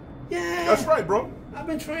food. Yeah. That's right, bro. I've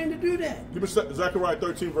been trained to do that. Give me Zechariah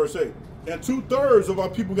 13, verse 8. And 2/3 of our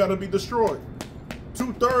people got to be destroyed.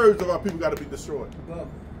 2/3 of our people got to be destroyed. But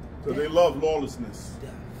So they love lawlessness.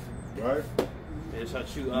 Right? They shall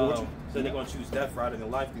choose, What you- so they're going to choose death rather than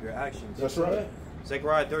life through their actions. That's right.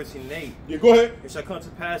 Zechariah 13:8. Yeah, go ahead. It shall come to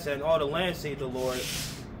pass that in all the land, saith the Lord,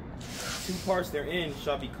 2 parts therein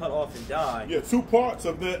shall be cut off and die, Yeah, 2 parts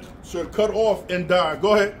of that should cut off and die.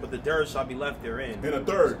 Go ahead. but the third shall be left therein. And a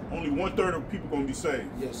third. Only 1/3 of people going to be saved.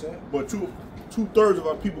 Yes, sir. But 2/3 of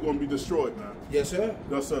our people going to be destroyed, man. Yes, sir.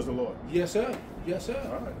 Thus says the Lord. Yes, sir. Yes, sir.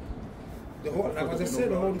 All right. Like I said,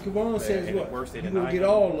 the Holy Quran says and the what? worse they You're deny going to get him.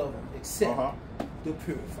 all of them except Uh-huh. the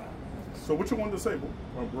purified. So what you wanted to say,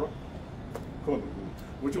 bro? Call it.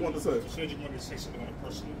 What you wanted to say? You said you wanted to say something on a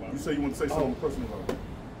personal level. You say you want to say something personal about it.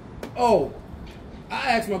 Oh,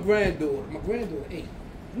 I asked my granddaughter. My granddaughter 8.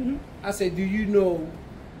 I said, "Do you know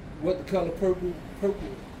what the color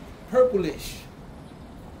purplish,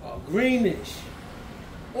 greenish,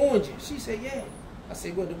 orangish?" She said, "Yeah." I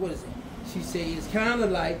said, "What is it?" She said, "It's kind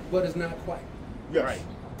of like, but it's not quite." Yes. Right.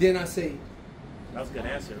 Then I say, That was a good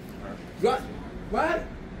answer. right?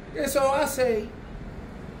 And so I say,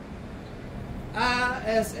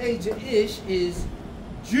 ISH is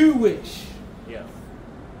Jewish, Yeah.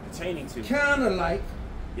 Pertaining to. kind of like,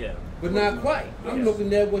 Yeah. but not quite. I'm Yes.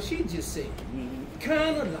 looking at what she just said.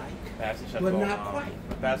 Kind of like, Pastor shall but go not on,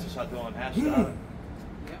 quite. Pastor shall go on Ashdod. Mm.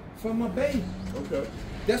 For my baby. Okay.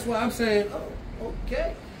 That's why I'm saying, oh,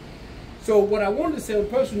 okay. So what I wanted to say on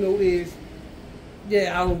personal note is,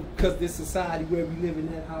 yeah, I don't, because this society where we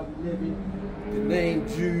living at, how we living, the name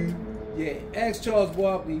Jew, yeah. Ask Charles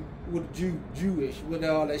Barkley what Jewish, what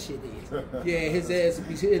all that shit is. Yeah, his ass would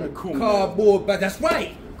be in a Cool, cardboard box. That's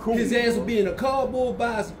right. Cool, His ass bro. would be in a cardboard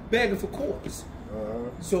box begging for quarters.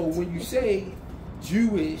 So when you say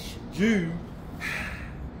Jewish, Jew,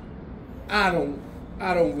 I don't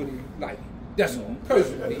really like it. That's all.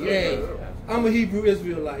 Personally, yeah. I'm a Hebrew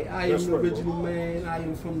Israelite. I am That's the right, bro. original man. I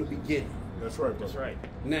am from the beginning. That's right, bro. That's right.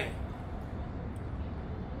 Now.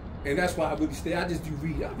 And that's why I really stay. I just do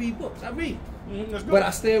read. I read books. I read. That's good. But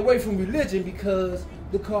I stay away from religion because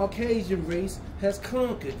the Caucasian race has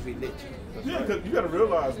conquered religion. Yeah, because you got to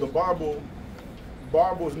realize the Bible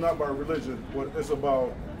is not about religion. It's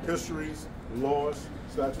about histories, laws,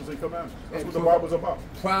 statutes, and commandments. That's what the Bible's about.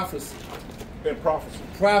 Prophecy. And prophecy.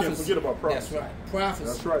 Prophecy. Can't forget about prophecy. That's right. Prophecy.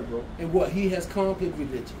 That's right, bro. And what? He has conquered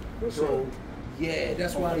religion. That's so, right. yeah,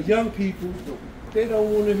 that's why the young people, they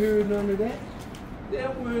don't want to hear none of that. They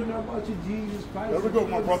don't want to hear nothing about your Jesus Christ. There we go,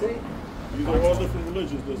 my brother. These are all different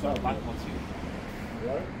religions that's out Like there. one too.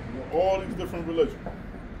 Right? All these different religions.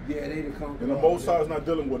 Yeah, they done conquered. And the all Most that. High is not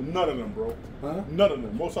dealing with none of them, bro. Huh? None of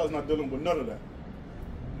them. Most High is not dealing with none of that.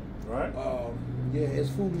 Right? Yeah, it's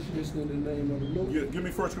foolishness in the name of the Lord. Yeah, give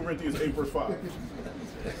me 1 Corinthians 8, verse 5.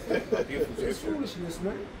 It's foolishness,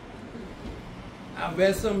 man. I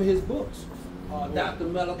read some of his books. Dr.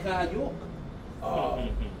 Malachi York.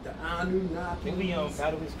 The Anunnaki. Can we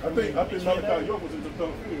battle his I think Malachi York was into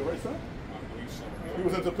pedophilia, right, son? I believe so. He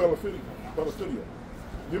was into pedophilia.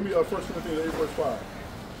 Give me 1 Corinthians 8, verse 5.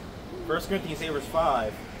 1 Corinthians 8 verse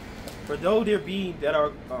 5. For though there be that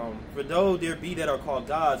are called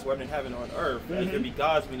gods, whether in heaven or on earth, as there be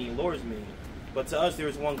gods many and lords many, but to us there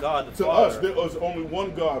is one God, the To Father. us, there is only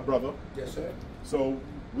one God, brother. Yes, sir. So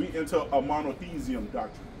we into a monotheism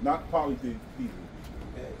doctrine, not polytheism.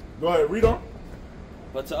 Go ahead, read on.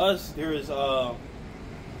 But to us there is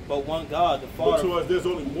but one God, the But to Father, us, there's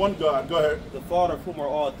only one God. Go ahead. the Father of whom are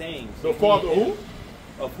all things. The and we Father in him,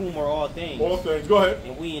 who? of whom are all things. All things. Go ahead.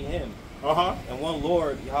 And we in him. Uh-huh. And one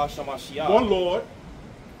Lord, Yahshua Mashiach. One Lord,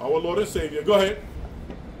 our Lord and Savior. Go ahead.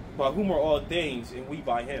 By whom are all things, and we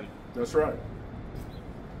by him. That's right.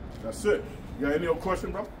 That's it. You got any other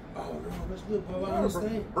question, bro? Oh, no, that's good, bro. I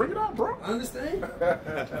understand. Bring it out, bro. I understand. I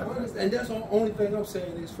understand. And that's the only thing I'm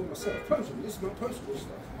saying is for myself, personally. This is my personal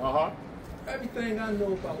stuff. Uh-huh. Everything I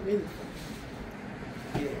know about anything.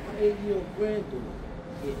 Yeah, my 8-year-old granddaughter,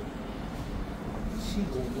 yeah, she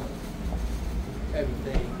gonna know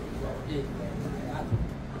everything about anything I do.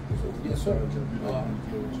 So, yes, sir.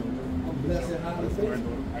 I'm blessed and highly favored.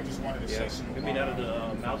 I just wanted to say something. Could be out of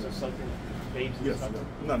the mouths of something, babes and Yes. something.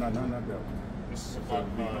 No, not that one. This is So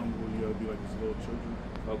about be humble, you gotta be like these little children.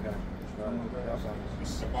 Okay. this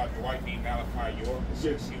is about Dwight D. Malachi York. It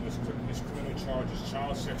says he was his criminal charges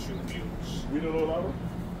child sexual abuse. We don't know louder?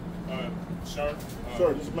 Sir.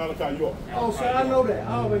 Sir, this is Malachi York. Oh, sir, I know that.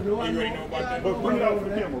 I already know. You already know about that? But bring it out for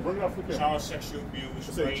the camera. Bring it out for the camera. Child sexual abuse.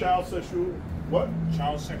 It say rape, child sexual, what?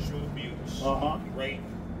 child sexual abuse. Uh-huh. Rape,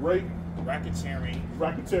 Rape, racketeering,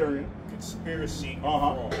 racketeering, conspiracy, and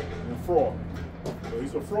uh-huh, fraud. and fraud. So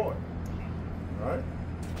he's a fraud. Right?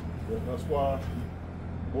 That's why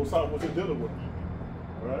Most High wasn't dealing with him.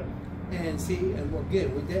 Right? And see, and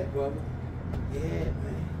again, with that, brother, yeah,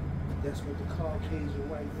 man, that's what the Caucasian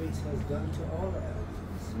white race has done to all the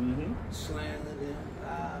elders. Mm-hmm. Slander them,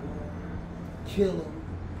 lie on them, kill them,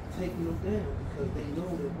 taking them down, because they know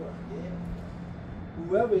that what, yeah,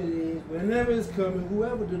 whoever it is, whenever it's coming,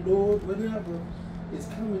 whoever the Lord, whenever it's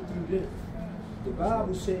coming through them, the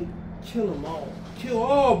Bible say, kill them all. Kill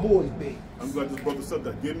all boys' babies. I'm glad this brother said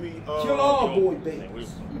that. Give me Kill all boy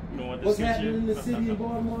babies. You know what What's this is happening in here? the city of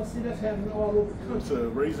Baltimore City? That's happening all over the it's country.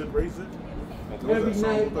 raise it. Every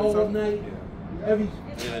night, all night, every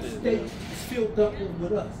Yeah, it is. state is filled up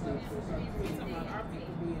with us.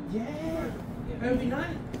 Yeah, every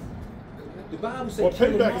night. The Bible says Well,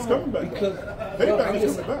 kill them payback is all coming back. because Payback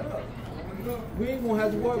is coming back. we ain't gonna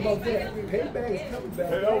have to worry about that. Payback is coming back.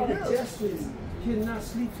 Hell God yes. justice cannot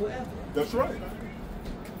sleep forever. That's right.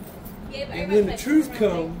 And when the truth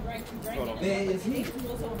comes, there is He.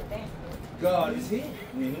 God is here.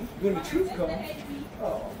 Mm-hmm. When the truth comes,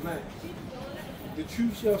 oh man, the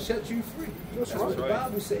truth shall set you free. That's what the right.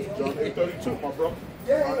 Bible says. John 8:32, my brother.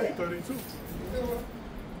 Yeah. John 8:32.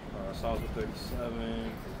 Psalms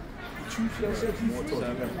 137. The truth shall set you free.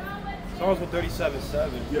 Psalms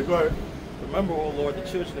 137:7. Yeah, go ahead. Remember, O Lord, the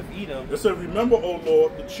children of Edom. It said, remember, O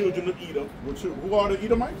Lord, the children of Edom. Who are the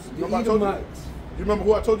Edomites? The Remember I told you? Edomites, You remember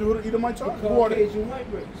who I told you who the Edomites are? the Who are they? Caucasian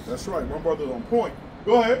white race. That's right. My brother's on point.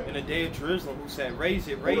 Go ahead. In the day of Jerusalem, who said, Raise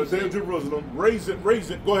it, On raise the day of it, Jerusalem. Raise it, raise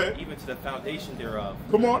it. Go ahead. even to the foundation thereof.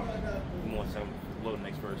 Come on. Give me 1 second. Load the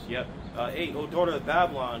next verse. Yep. 8. O daughter of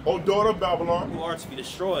Babylon, O daughter of Babylon, who are to be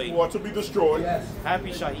destroyed, who are to be destroyed. Yes.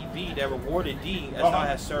 happy shall he be that rewarded thee as Uh-huh. thou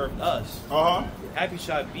hast served us. Uh-huh. Happy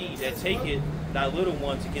shall be that taketh thy little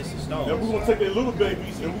ones against the stones. Then we're going to take their little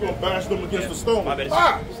babies and we're going to bash them against the stone. My bad,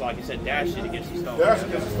 Ah! it's like it said, dash it against the stone. Dash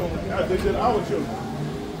against the stone. As they did our children.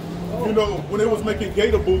 You know, when they was making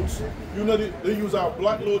gator boots, you know, they use our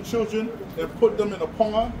black little children and put them in a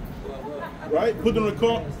pond, right? Put them in a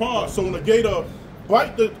pond. So when the gator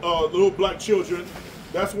bite the little black children,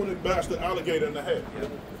 that's when it bashed the alligator in the head.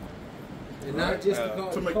 And not just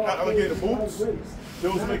To make alligator boots, they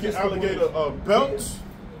was making alligator belts,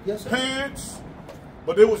 Yes, sir. pants,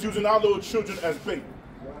 but they was using our little children as bait.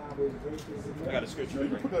 I got a scripture to You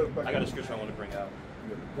put that bring. back I got a in. scripture I want to bring out.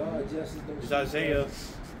 God justice don't It's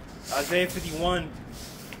Isaiah 51.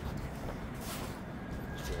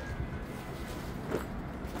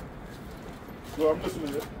 Well, I'm listening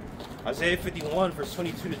to it. Isaiah 51, verse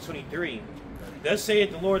 22 to 23. Thus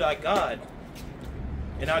saith the Lord thy God,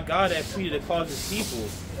 and our God hath pleaded the cause of his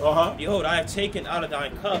people. Uh-huh. Behold, I have taken out of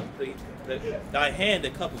thine cup, thy hand, the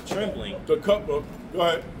cup of trembling, The cup of, go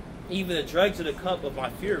ahead. even the dregs of the cup of my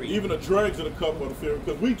fury. Even the dregs of the cup of the fear,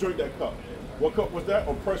 because we drink that cup. What cup was that?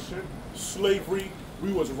 Oppression, slavery,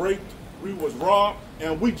 we was raped, we was robbed,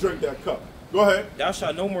 and we drink that cup. Go ahead. Thou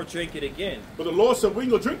shalt no more drink it again. But the Lord said we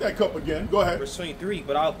ain't gonna drink that cup again. Go ahead. Verse 23.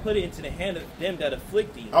 But I'll put it into the hand of them that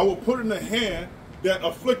afflict thee. I will put it in the hand that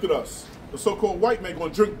afflicted us. The so-called white man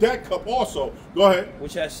gonna drink that cup also. Go ahead.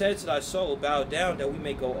 Which has said to thy soul, bow down that we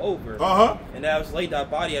may go over. Uh-huh. And thou hast laid thy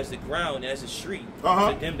body as the ground and as a street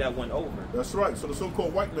Uh-huh. to them that went over. That's right. So the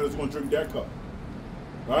so-called white man is gonna drink that cup.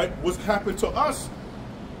 Right? What's happened to us?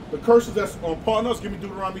 The curses that's upon us. Give me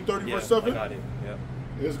Deuteronomy 30 Yeah, verse 7. I got it. Yep.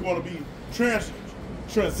 Is going to be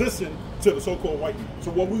transition to the so-called white man.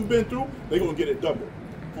 So what we've been through, they're going to get it double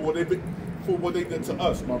for what they did to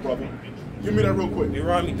us, my brother. Give me that real quick.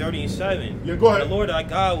 Deuteronomy 30 and 7. Yeah, go ahead. The Lord thy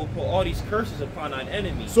God will put all these curses upon thine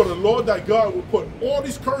enemies. So the Lord thy God will put all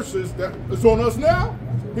these curses that is on us now,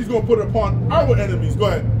 he's going to put it upon our enemies. Go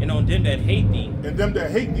ahead. And on them that hate thee, And them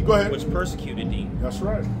that hate thee. Go ahead. which persecuted thee. That's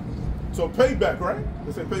right. So payback, right?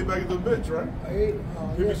 They say payback is a bitch, right? Hey,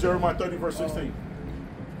 Give me yes, sir. Jeremiah 30 verse 16.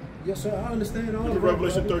 Yes, sir. I understand all Give me of that,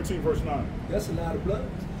 Revelation brother. 13 verse 9. That's a lot of blood.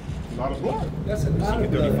 A lot of blood. That's a lot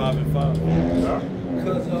of 35 blood. and 5. Yeah.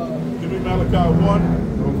 Because Give me Malachi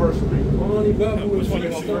 1 verse 3. only brother Which was one you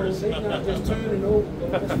want so first? they not just turning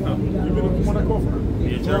over. That's why we got Give me all the this one I stuff. call for.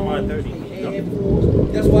 Yeah, Jeremiah 30. They Air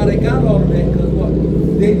Force. That's why they got all of that. Because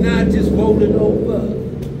what? They not just rolling over.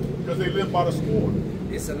 Because they live by the sword.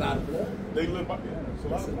 It's a lot of blood. They live by, yeah, it's a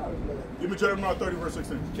lot It's a of lot of blood. Give me Jeremiah 30 verse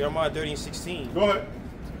 16. Jeremiah 30 and 16. Go ahead.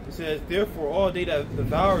 It says, therefore all they that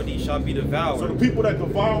devour thee shall be So the devoured. people that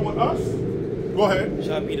devour us, go ahead,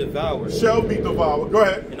 Shall be devoured. shall be devoured. Go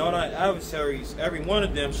ahead. And all thy adversaries, every one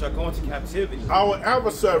of them shall go into captivity. Our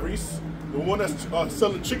adversaries, the one that's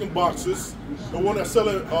selling chicken boxes, the one that's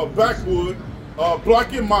selling backwood,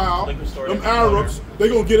 Black and Mild, Liquor store, them liquor Arabs, store. they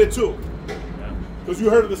going to get it too. Yeah. Because you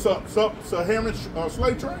heard of the Saharan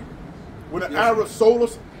slave trade? When the Yes, Arabs sold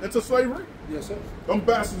us into slavery, Yes, sir. them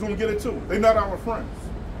bastards gonna get it too. They not our friends.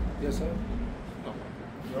 Yes, sir.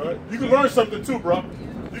 All right? You can learn something too, bro.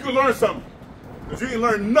 You can learn something. Because you ain't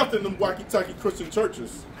learn nothing in them wacky-tacky Christian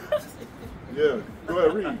churches. Yeah, go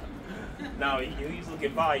ahead, read. Now he's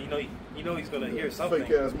looking by. You know he's gonna hear something.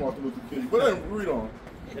 Fake ass Martin Luther King. But then read on.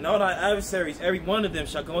 And all thy adversaries, every one of them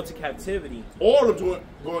shall go into captivity. All of them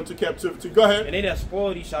go into captivity. Go ahead. And they that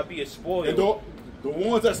spoil thee shall be a spoil. And the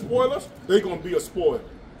ones that spoil us, they gonna be a spoil.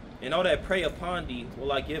 And all that prey upon thee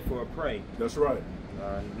will I give for a prey. That's right.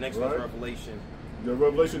 Next Right. one's Revelation. The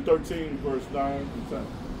Revelation 13, verse 9 and 10.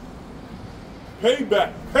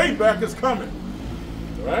 Payback. Payback is coming.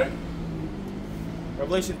 All right?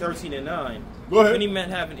 Revelation 13 and 9. Go ahead. If any man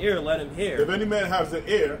have an ear, let him hear. If any man has an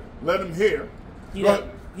ear, let him hear. He Go that,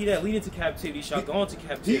 ahead. he that lead into captivity shall go into He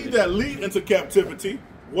captivity. that lead into captivity,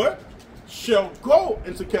 what? Shall go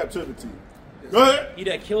into captivity. Go ahead. He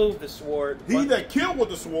that kill with the sword He that killed with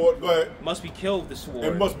the sword, go ahead, must be killed with the sword.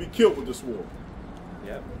 and must be killed with the sword.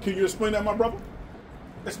 Yep. Can you explain that, my brother?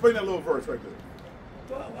 Explain that little verse right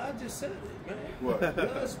there. Well, I just said it, man. What?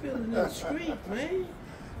 Blood spilling in the street, man.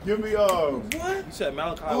 Give me, What? You said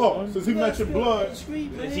Malachi oh, 1. since he mentioned spilling in blood, the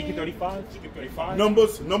street, man. Ezekiel 35. Ezekiel 35.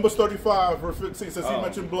 Numbers 35, verse 15, says he Oh.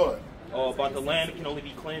 mentioned blood. Oh, about the land that can only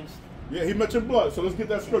be cleansed. Yeah, he mentioned blood, so let's get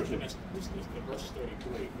that scripture. This is the verse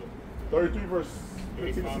 33. 33, verse 15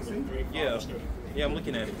 to 35, 16. 35, Yeah. verse 33. Yeah, I'm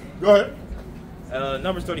looking at it. Go ahead.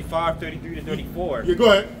 Numbers 35, 33 to 34. Yeah, go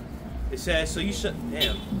ahead. It says, so you should.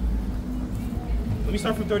 Damn. Let me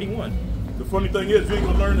start from 31. The funny thing is, you ain't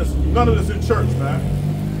gonna learn this, none of this in church,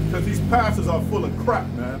 man. Because these pastors are full of crap,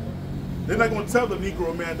 man. They're not gonna tell the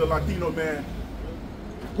Negro man, the Latino man,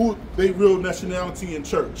 who they real nationality in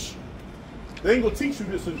church. They ain't gonna teach you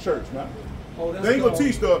this in church, man. Oh, that's They ain't gonna called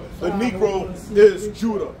teach the Negro 501c3. is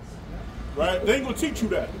Judah. Right? They ain't gonna teach you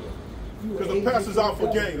that. Because the pastor's out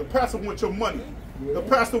for gain. The pastor wants your money. The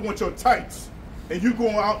pastor wants your tights. And you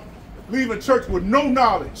going out, leaving church with no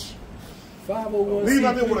knowledge. 501c3. Leave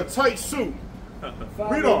out there with a tight suit.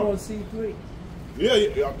 Read on. 501c3.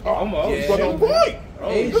 Yeah. Almost. This brother on point.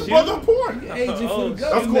 Hey, This brother on point. Agent for the Oh,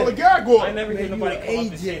 That's called a government. gag order. I never hear Man, nobody you come up an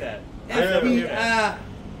and say agent. that. I never hear that.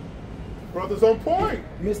 FBI. Brothers on point.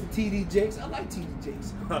 Mr. TD Jakes. I like TD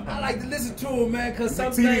Jakes. I like to listen to him, man, because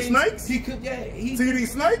some TD things Snakes? he could, yeah, he. TD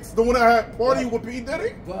Snakes, the one that had party with P.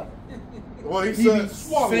 Diddy? Well, Well, he he said be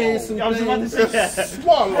swallow. saying some I was about to things. say that. It's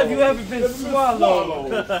swallow. Have you ever been It's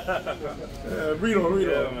swallowed? Yeah, read on. Yeah,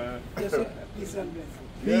 man. Yes, sir. Yes, sir.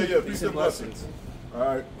 Yeah, Peace peace and and blessings. All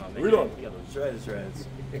right, Oh, man, read on. You got those shreds.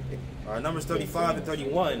 All right, Numbers 35 and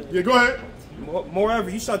 31. Yeah, go ahead. Moreover,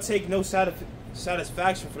 you shall take no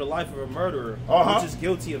satisfaction for the life of a murderer, Uh-huh. which is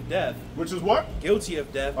guilty of death. Which is what? Guilty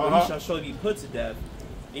of death, but Uh-huh. he shall surely be put to death.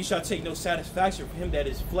 And you shall take no satisfaction for him that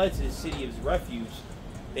is fled to the city of his refuge,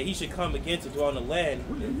 that he should come again to dwell in the land.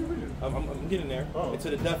 I'm getting there. Oh. And to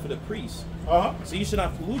the death of the priest. Uh-huh. So you should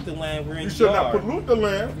not pollute the land wherein You you should not are. pollute the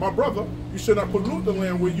land, my brother. You should not pollute the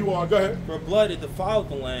land where you are. Go ahead. For blood it defiled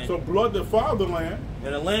the land, So blood defiled the land.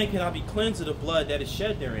 and the land cannot be cleansed of the blood that is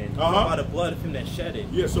shed therein, but Uh-huh. by the blood of him that shed it.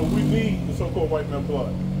 Yeah, so we need the so-called white man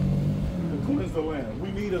blood to cleanse the land. We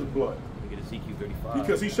need his blood Look at Ezekiel 35.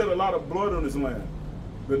 because he shed a lot of blood on his land.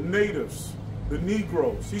 The natives, the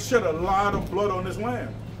Negroes, he shed a lot of blood on his land.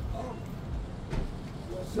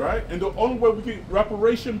 Right? And the only way we get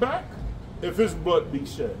reparation back, if his blood be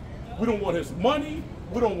shed. We don't want his money.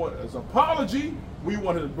 We don't want his apology. We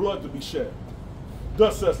want his blood to be shed.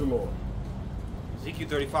 Thus says the Lord. Ezekiel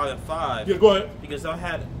 35 and 5. Yeah, go ahead. Because thou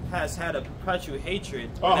hast had a perpetual hatred,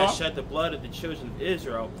 and Uh-huh. hast shed the blood of the children of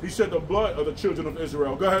Israel He shed the blood of the children of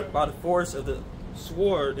Israel. Go ahead. by the force of the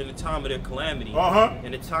sword in the time of their calamity, Uh-huh.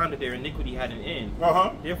 in the time that their iniquity had an end. Uh-huh.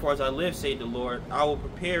 Therefore, as I live, saith the Lord, I will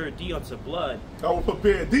prepare thee unto blood, I will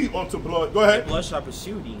prepare thee unto blood. Go and ahead. blood shall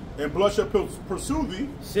pursue thee. And blood shall pursue thee.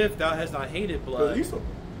 See if thou hast not hated Because blood, these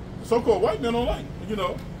so-called white men don't like,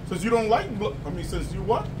 since you don't like blood, since you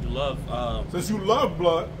what? you love, Since you love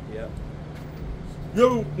blood, yeah. you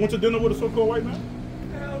ever went to dinner with a so-called white man?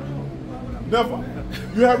 Hell no. Why would I- Never.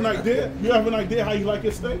 You have an idea? You have an idea how you like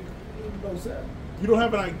your steak? No, sir. You don't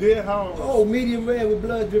have an idea how... Oh, medium rare with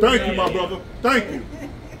blood dripping. Thank you, down. my brother. Thank you.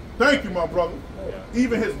 Thank you, my brother.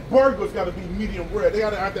 Even his burgers got to be medium rare. They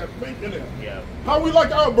got to have that pink in there. Yeah. How we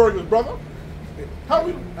like our burgers, brother? How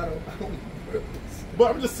we... I don't.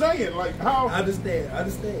 But I'm just saying, like, I understand.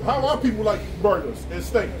 how our people like burgers and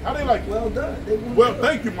steak? How they like it? Well done. They want Well, it.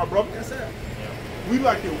 thank you, my brother. Yes, sir. We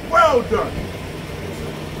like it well done.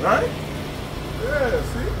 Right? Yeah,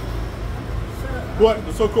 see? But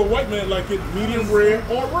the so-called white man like it medium rare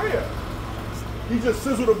or rare. He just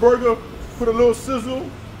sizzled a burger, put a little sizzle,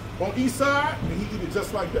 on east side, and he eat it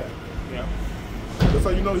just like that. Yeah. That's how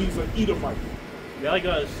you know he's an Edomite. They like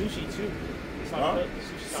sushi too. It's not cooked.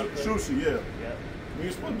 Sushi's not cooked. Sushi, yeah. Yeah.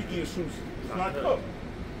 You're supposed to be eating sushi. It's Not not cooked. cooked.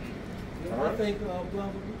 Yeah, I think,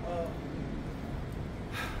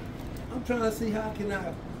 I'm trying to see how can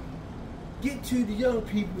I get to the young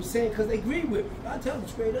people saying, because they agree with me. I tell them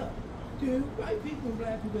straight up, dude, white people and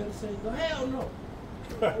black people are the same. Go, hell no.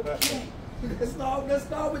 Okay. Let's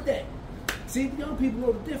start with that. See, the young people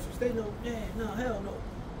know the difference. They know, yeah, no, hell no.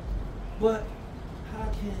 But how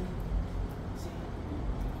can, see,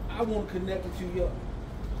 I want to connect it to the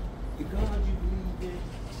God you believe in,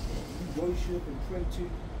 and you worship and pray to.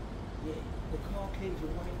 Yeah, the Caucasian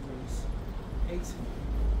white race hates him.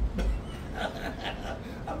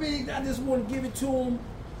 I mean, I just want to give it to them.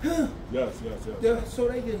 Yes. So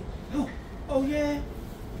they can, oh yeah.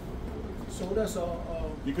 So that's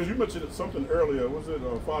all. Because you mentioned something earlier, was it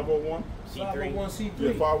 501? C3. 501c3.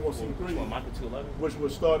 Yeah, 501c3. Michael 211. Which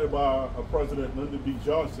was started by President Lyndon B.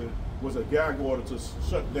 Johnson, was a gag order to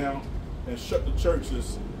shut down and shut the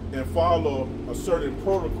churches and follow a certain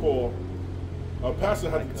protocol. A pastor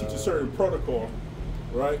had to teach a certain protocol,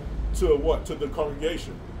 right, to what? To the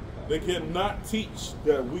congregation. They cannot teach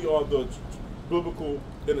that we are the biblical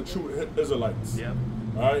and the true Israelites. Yep.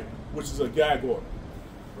 All right, which is a gag order,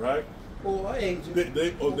 right? Or agent.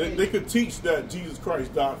 They could teach that Jesus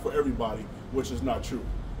Christ died for everybody, which is not true.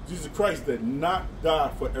 Jesus Christ did not die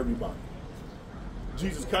for everybody.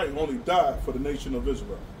 Jesus Christ only died for the nation of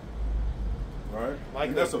Israel. Right?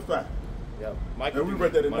 And that's a fact. Yep. And we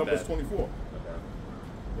read that in Numbers 24.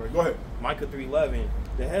 Right, go ahead. Micah 3:11.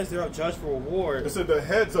 The heads thereof judge for reward. It said the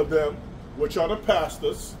heads of them, which are the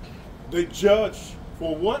pastors, they judge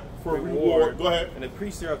for what? For reward. Go ahead. And the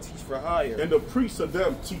priests thereof teach for hire. And the priests of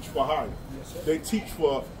them teach for hire. Yes, they teach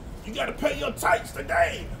for, you got to pay your tithes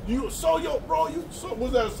today. You sow your oats,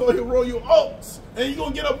 and you're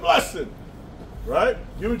going to get a blessing. Right?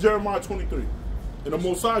 Give me Jeremiah 23. And the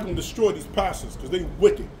Most High going to destroy these pastors because they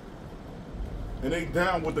wicked. And they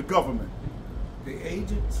down with the government. The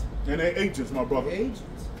agents. And they agents, my brother. The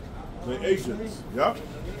agents. The agents. Yeah.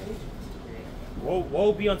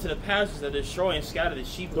 Woe be unto the pastors that destroy and scatter the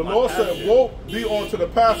sheep of my Lord pasture. said, woe be unto the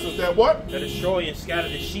pastors that what? That destroy and scatter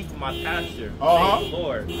the sheep of my pasture. Uh-huh. Says the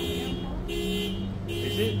Lord.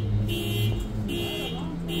 Is it?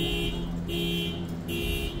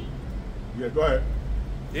 Yeah, go ahead.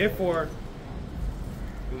 Therefore,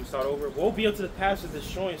 we will start over. Woe be unto the pastors that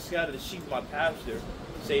destroy and scatter the sheep of my pasture,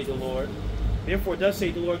 says the Lord. Therefore, thus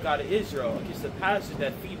saith the Lord God of Israel, against the pastors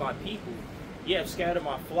that feed my people, ye have scattered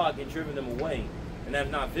my flock and driven them away, and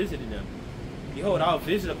have not visited them. Behold, I will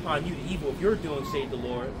visit upon you the evil of your doing, saith the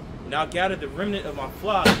Lord, and I'll gather the remnant of my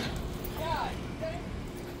flock.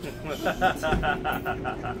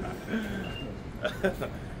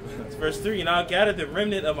 Verse 3, and I'll gather the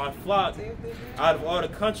remnant of my flock out of all the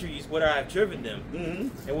countries where I have driven them,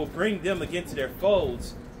 and will bring them again to their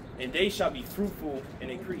folds, and they shall be fruitful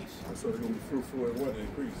and increase. So they're going to be fruitful and what?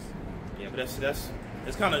 Increase. Yeah, but that's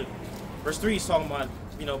kind of, verse 3 is talking about,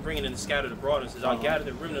 bringing in the scattered abroad. It says, I'll gather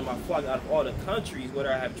the remnant of my flock out of all the countries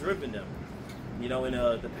where I have driven them. And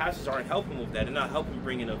the pastors aren't helping with that. They're not helping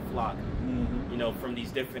bring in a flock, from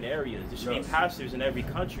these different areas. There should be pastors in every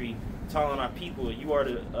country telling our people, you are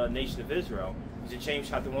the nation of Israel. Because in James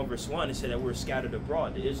chapter 1, verse 1, it said that we're scattered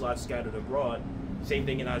abroad. The Israelites scattered abroad. Same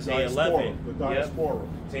thing in Isaiah 11. The diaspora.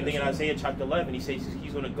 Same thing in Isaiah chapter 11. He says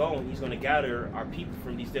he's going to go and he's going to gather our people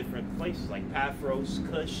from these different places like Pathros,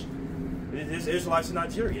 Cush. There's Israelites in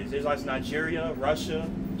Nigeria. There's Israelites in Nigeria, Russia,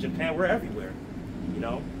 Japan. We're everywhere.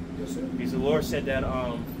 Yes, sir. Because the Lord said that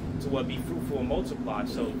to be fruitful and multiply.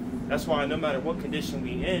 So that's why no matter what condition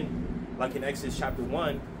we in, like in Exodus chapter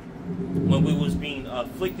 1, when we was being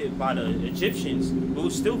afflicted by the Egyptians, we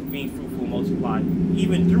was still being fruitful and multiplied,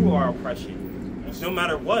 even through our oppression. No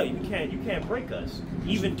matter what, you can't break us.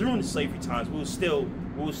 Even during the slavery times, we was still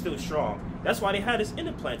strong. That's why they had us in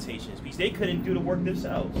the plantations, because they couldn't do the work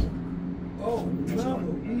themselves. Oh, brother,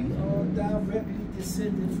 we are directly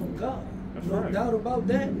descended from God. That's No right. doubt about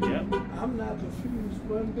that. Yeah. I'm not confused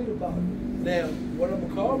one bit about it. Now, what I'm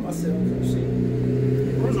gonna call myself, you see?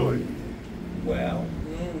 Originally. Well,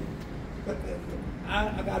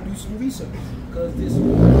 I gotta do some research because this.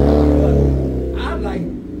 But I like.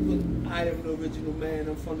 I am the original man.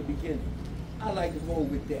 I'm from the beginning. I like to roll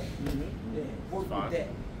with that. Yeah, work Fine. with that.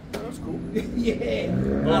 That's cool. Yeah,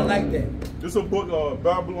 I like that. This is a book,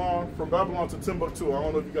 Babylon, From Babylon to Timbuktu. I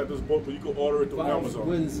don't know if you got this book, but you can order it through Amazon.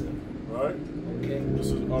 Windsor. Right? Okay. This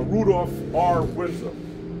is Rudolph R. Windsor,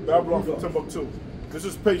 Babylon from Rudolph. Timbuktu. This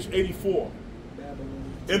is page 84.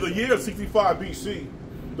 Babylon. In the year 65 BC,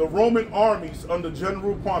 the Roman armies under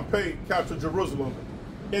General Pompey captured Jerusalem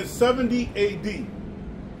in 70 AD.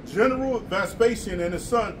 General Vespasian and his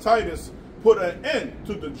son Titus put an end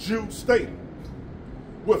to the Jew state.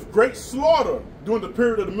 With great slaughter during the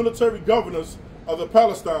period of the military governors of the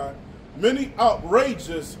Palestine, many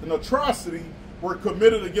outrages and atrocity were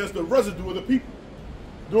committed against the residue of the people.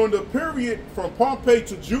 During the period from Pompey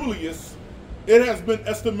to Julius, it has been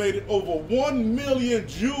estimated over 1 million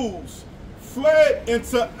Jews fled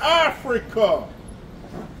into Africa,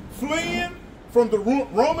 fleeing from the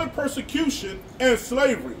Roman persecution and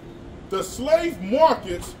slavery. The slave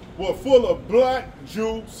markets were full of black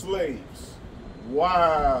Jew slaves.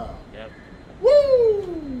 Wow. Yep.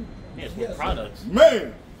 Woo! Yes, Yes, with sir. products.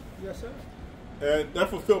 Man. Yes, sir. And that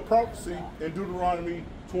fulfilled prophecy in Deuteronomy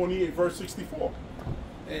 28, verse 64.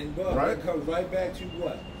 And bro, Right. that comes right back to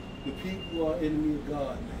what? The people are enemy of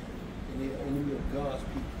God, man. And they're enemy of God's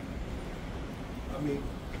people. I mean,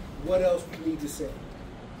 what else we need to say?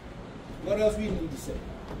 What else we need to say?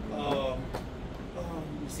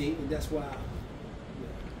 You see, and that's why. Yeah,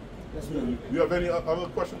 that's what. You have any other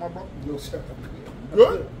question, my brother? No, sir. I'm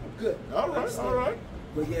Good? I'm good. All I right, understand. all right.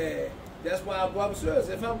 But yeah, that's why our brother says,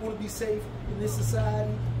 if I want to be safe in this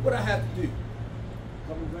society, what I have to do?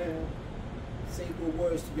 Come around, say good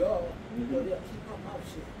words to y'all, but they'll keep my mouth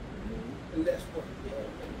shut. And that's what,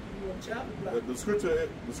 you want chopping block. The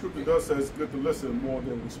scripture does say it's good to listen more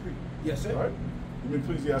than we speak. Yes, sir. Right? In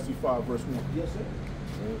Ecclesiastes 5, verse 1. Yes, sir.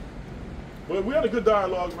 But we had a good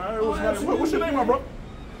dialogue, man. It was nice. absolutely, What's your name, my brother?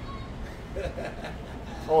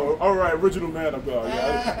 Oh, all right, original man of God.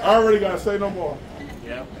 Yeah, I already got to say no more.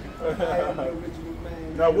 Yeah. I am the original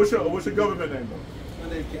man. Now, what's your government name, though?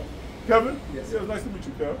 My name's Kevin. Kevin? Yes, Yeah, sir. it's nice to meet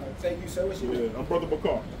you, Kevin. Thank you, sir. What's your name? Yeah, I'm Brother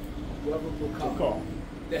Bakar. Brother Bakar. Bakar.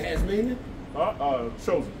 That has meaning?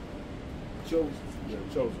 Chosen. Chosen. Yeah,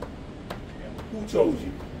 chosen. Who chose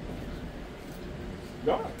you?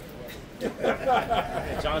 God.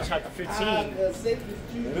 John chapter 15. And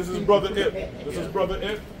this is Brother Ip. This is Brother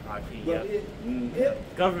Ip. IP. Brother Yep. Ip.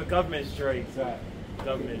 Ip. Government straight.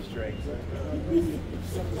 Government straight.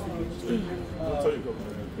 I'll tell you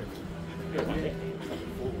government.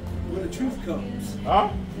 When the truth comes. Huh?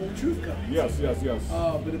 When the truth comes. Yes.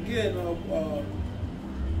 But again,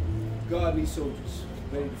 God needs soldiers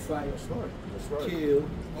ready to fight, That's right. kill,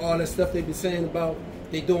 all that stuff they've been saying about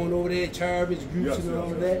they doing over there, terrorist groups Yes, and all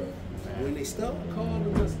yes, of yes. that. When they start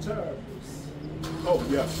calling us terrorists, Oh,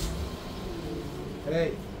 yes.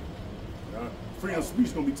 hey, Freedom of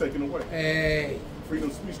speech going to be taken away. hey, Freedom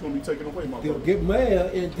of speech going to be taken away, my the brother. good mayor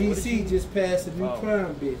in D.C. just passed a new Oh.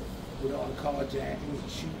 crime bill with all the carjackings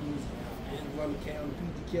and shootings and Rutherford County,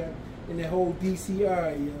 PG County, in the whole D.C.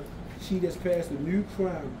 area. She just passed a new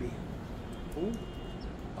crime bill. Who?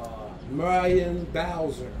 Marion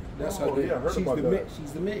Bowser. That's her Oh, name. yeah, I heard she's about the that.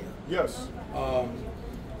 she's the mayor. Yes.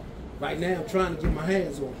 Right now, I'm trying to get my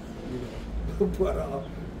hands on her, you know.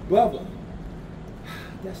 But brother,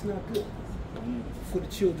 that's not good for the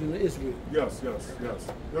children of Israel. Yes. Yo,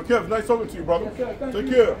 Kev, nice talking to you, brother. Yes, sir. Thank Take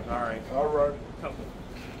you. care. All right. All right.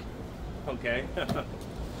 Okay. That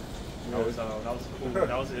was cool.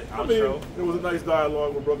 That was an I mean, outro. it was a nice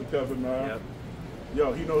dialogue with Brother Kevin, man. Yep.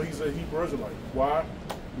 Yo, he know he's a Hebrew Israelite. Why?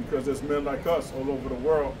 Because there's men like us all over the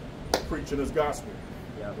world preaching this gospel.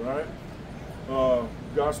 Yep. Right?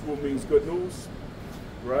 Gospel means good news,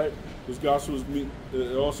 right? This gospel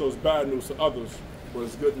it also is bad news to others, but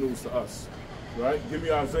it's good news to us, right? Give me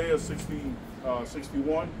Isaiah 61,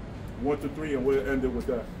 1-3, and we'll end it with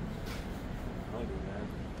that. Hungry, man.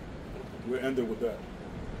 We'll end it with that.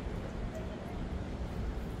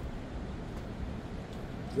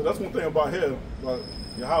 So that's one thing about here, about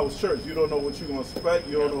your house church. You don't know what you're going to expect.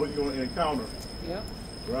 You don't know who you're going to encounter, Yep.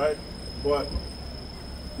 right? But,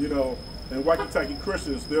 you know, in Waikitaki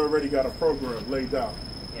Christians, they already got a program laid out.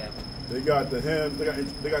 Yeah. They got the hymns, they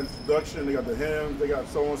got introduction, they got the hymns, they got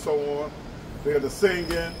so on, so on. They got the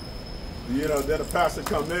singing, you know, then the pastor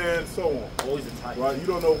come in, so on. Always a tight. Right? You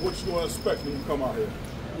don't know what you're going to expect when you come out here,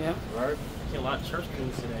 Yep. right? See a lot of church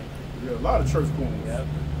queens today. Yeah, a lot of church queens. Yep.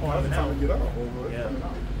 Oh, that's the time to get out. Over it. Yeah. Coming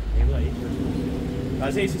out. They like it.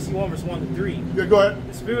 Isaiah 61 verse 1-3. Yeah, go ahead.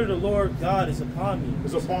 The Spirit of the Lord God is upon me.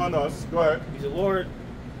 It's upon us. Go ahead. Because the Lord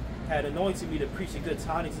had anointed me to preach the good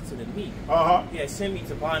tidings unto the meek. Uh-huh. He had sent me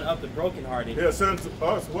to bind up the brokenhearted. He has sent to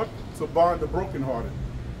us what? To bind the brokenhearted.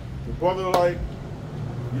 The brother, like,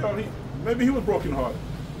 you know, maybe he was brokenhearted.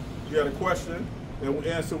 He had a question, and we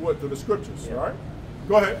answered what? To the scriptures, Yeah. right?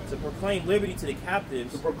 Go ahead. To proclaim liberty to the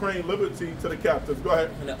captives To proclaim liberty to the captives. Go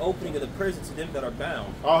ahead. and the opening of the prison to them that are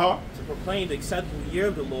bound. Uh-huh. To proclaim the acceptable year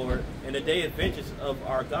of the Lord and the day of vengeance of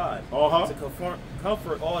our God. Uh-huh. To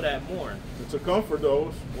comfort all that mourn. And to comfort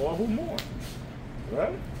those all who mourn.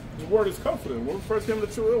 Right? The word is comforting. When we first came to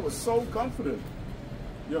church, it was so comforting.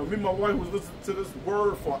 You know, me and my wife was listening to this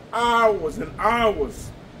word for hours and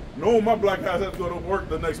hours, knowing my black ass had to go to work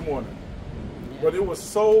the next morning. But it was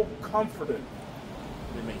so comforting.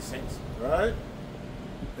 It makes sense. Right?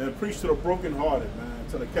 And preach to the brokenhearted, man,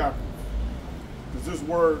 to the captives. Because this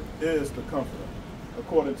word is the comforter,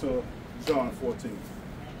 according to John 14.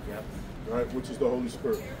 Yep. Right? Which is the Holy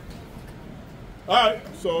Spirit. All right,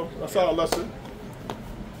 so that's our lesson.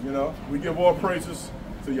 You know, we give all praises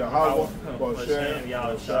to Yahweh, Hashem,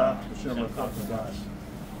 Yahshua, Hashem, Rakatah.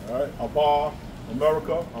 All right, Abba,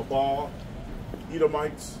 America, Abba,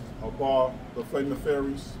 Edomites, Abba, the Flaming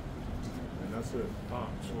Fairies, and that's it.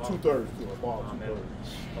 Shalom. 2/3 to Abba, Man, 2/3.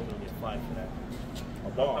 I'm gonna get flagged for that.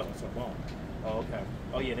 Abba, that's Abba. Oh, okay.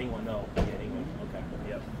 Oh, yeah, they want to know. Yeah, they want. Okay.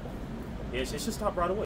 Yep. Yeah, it should stop right away.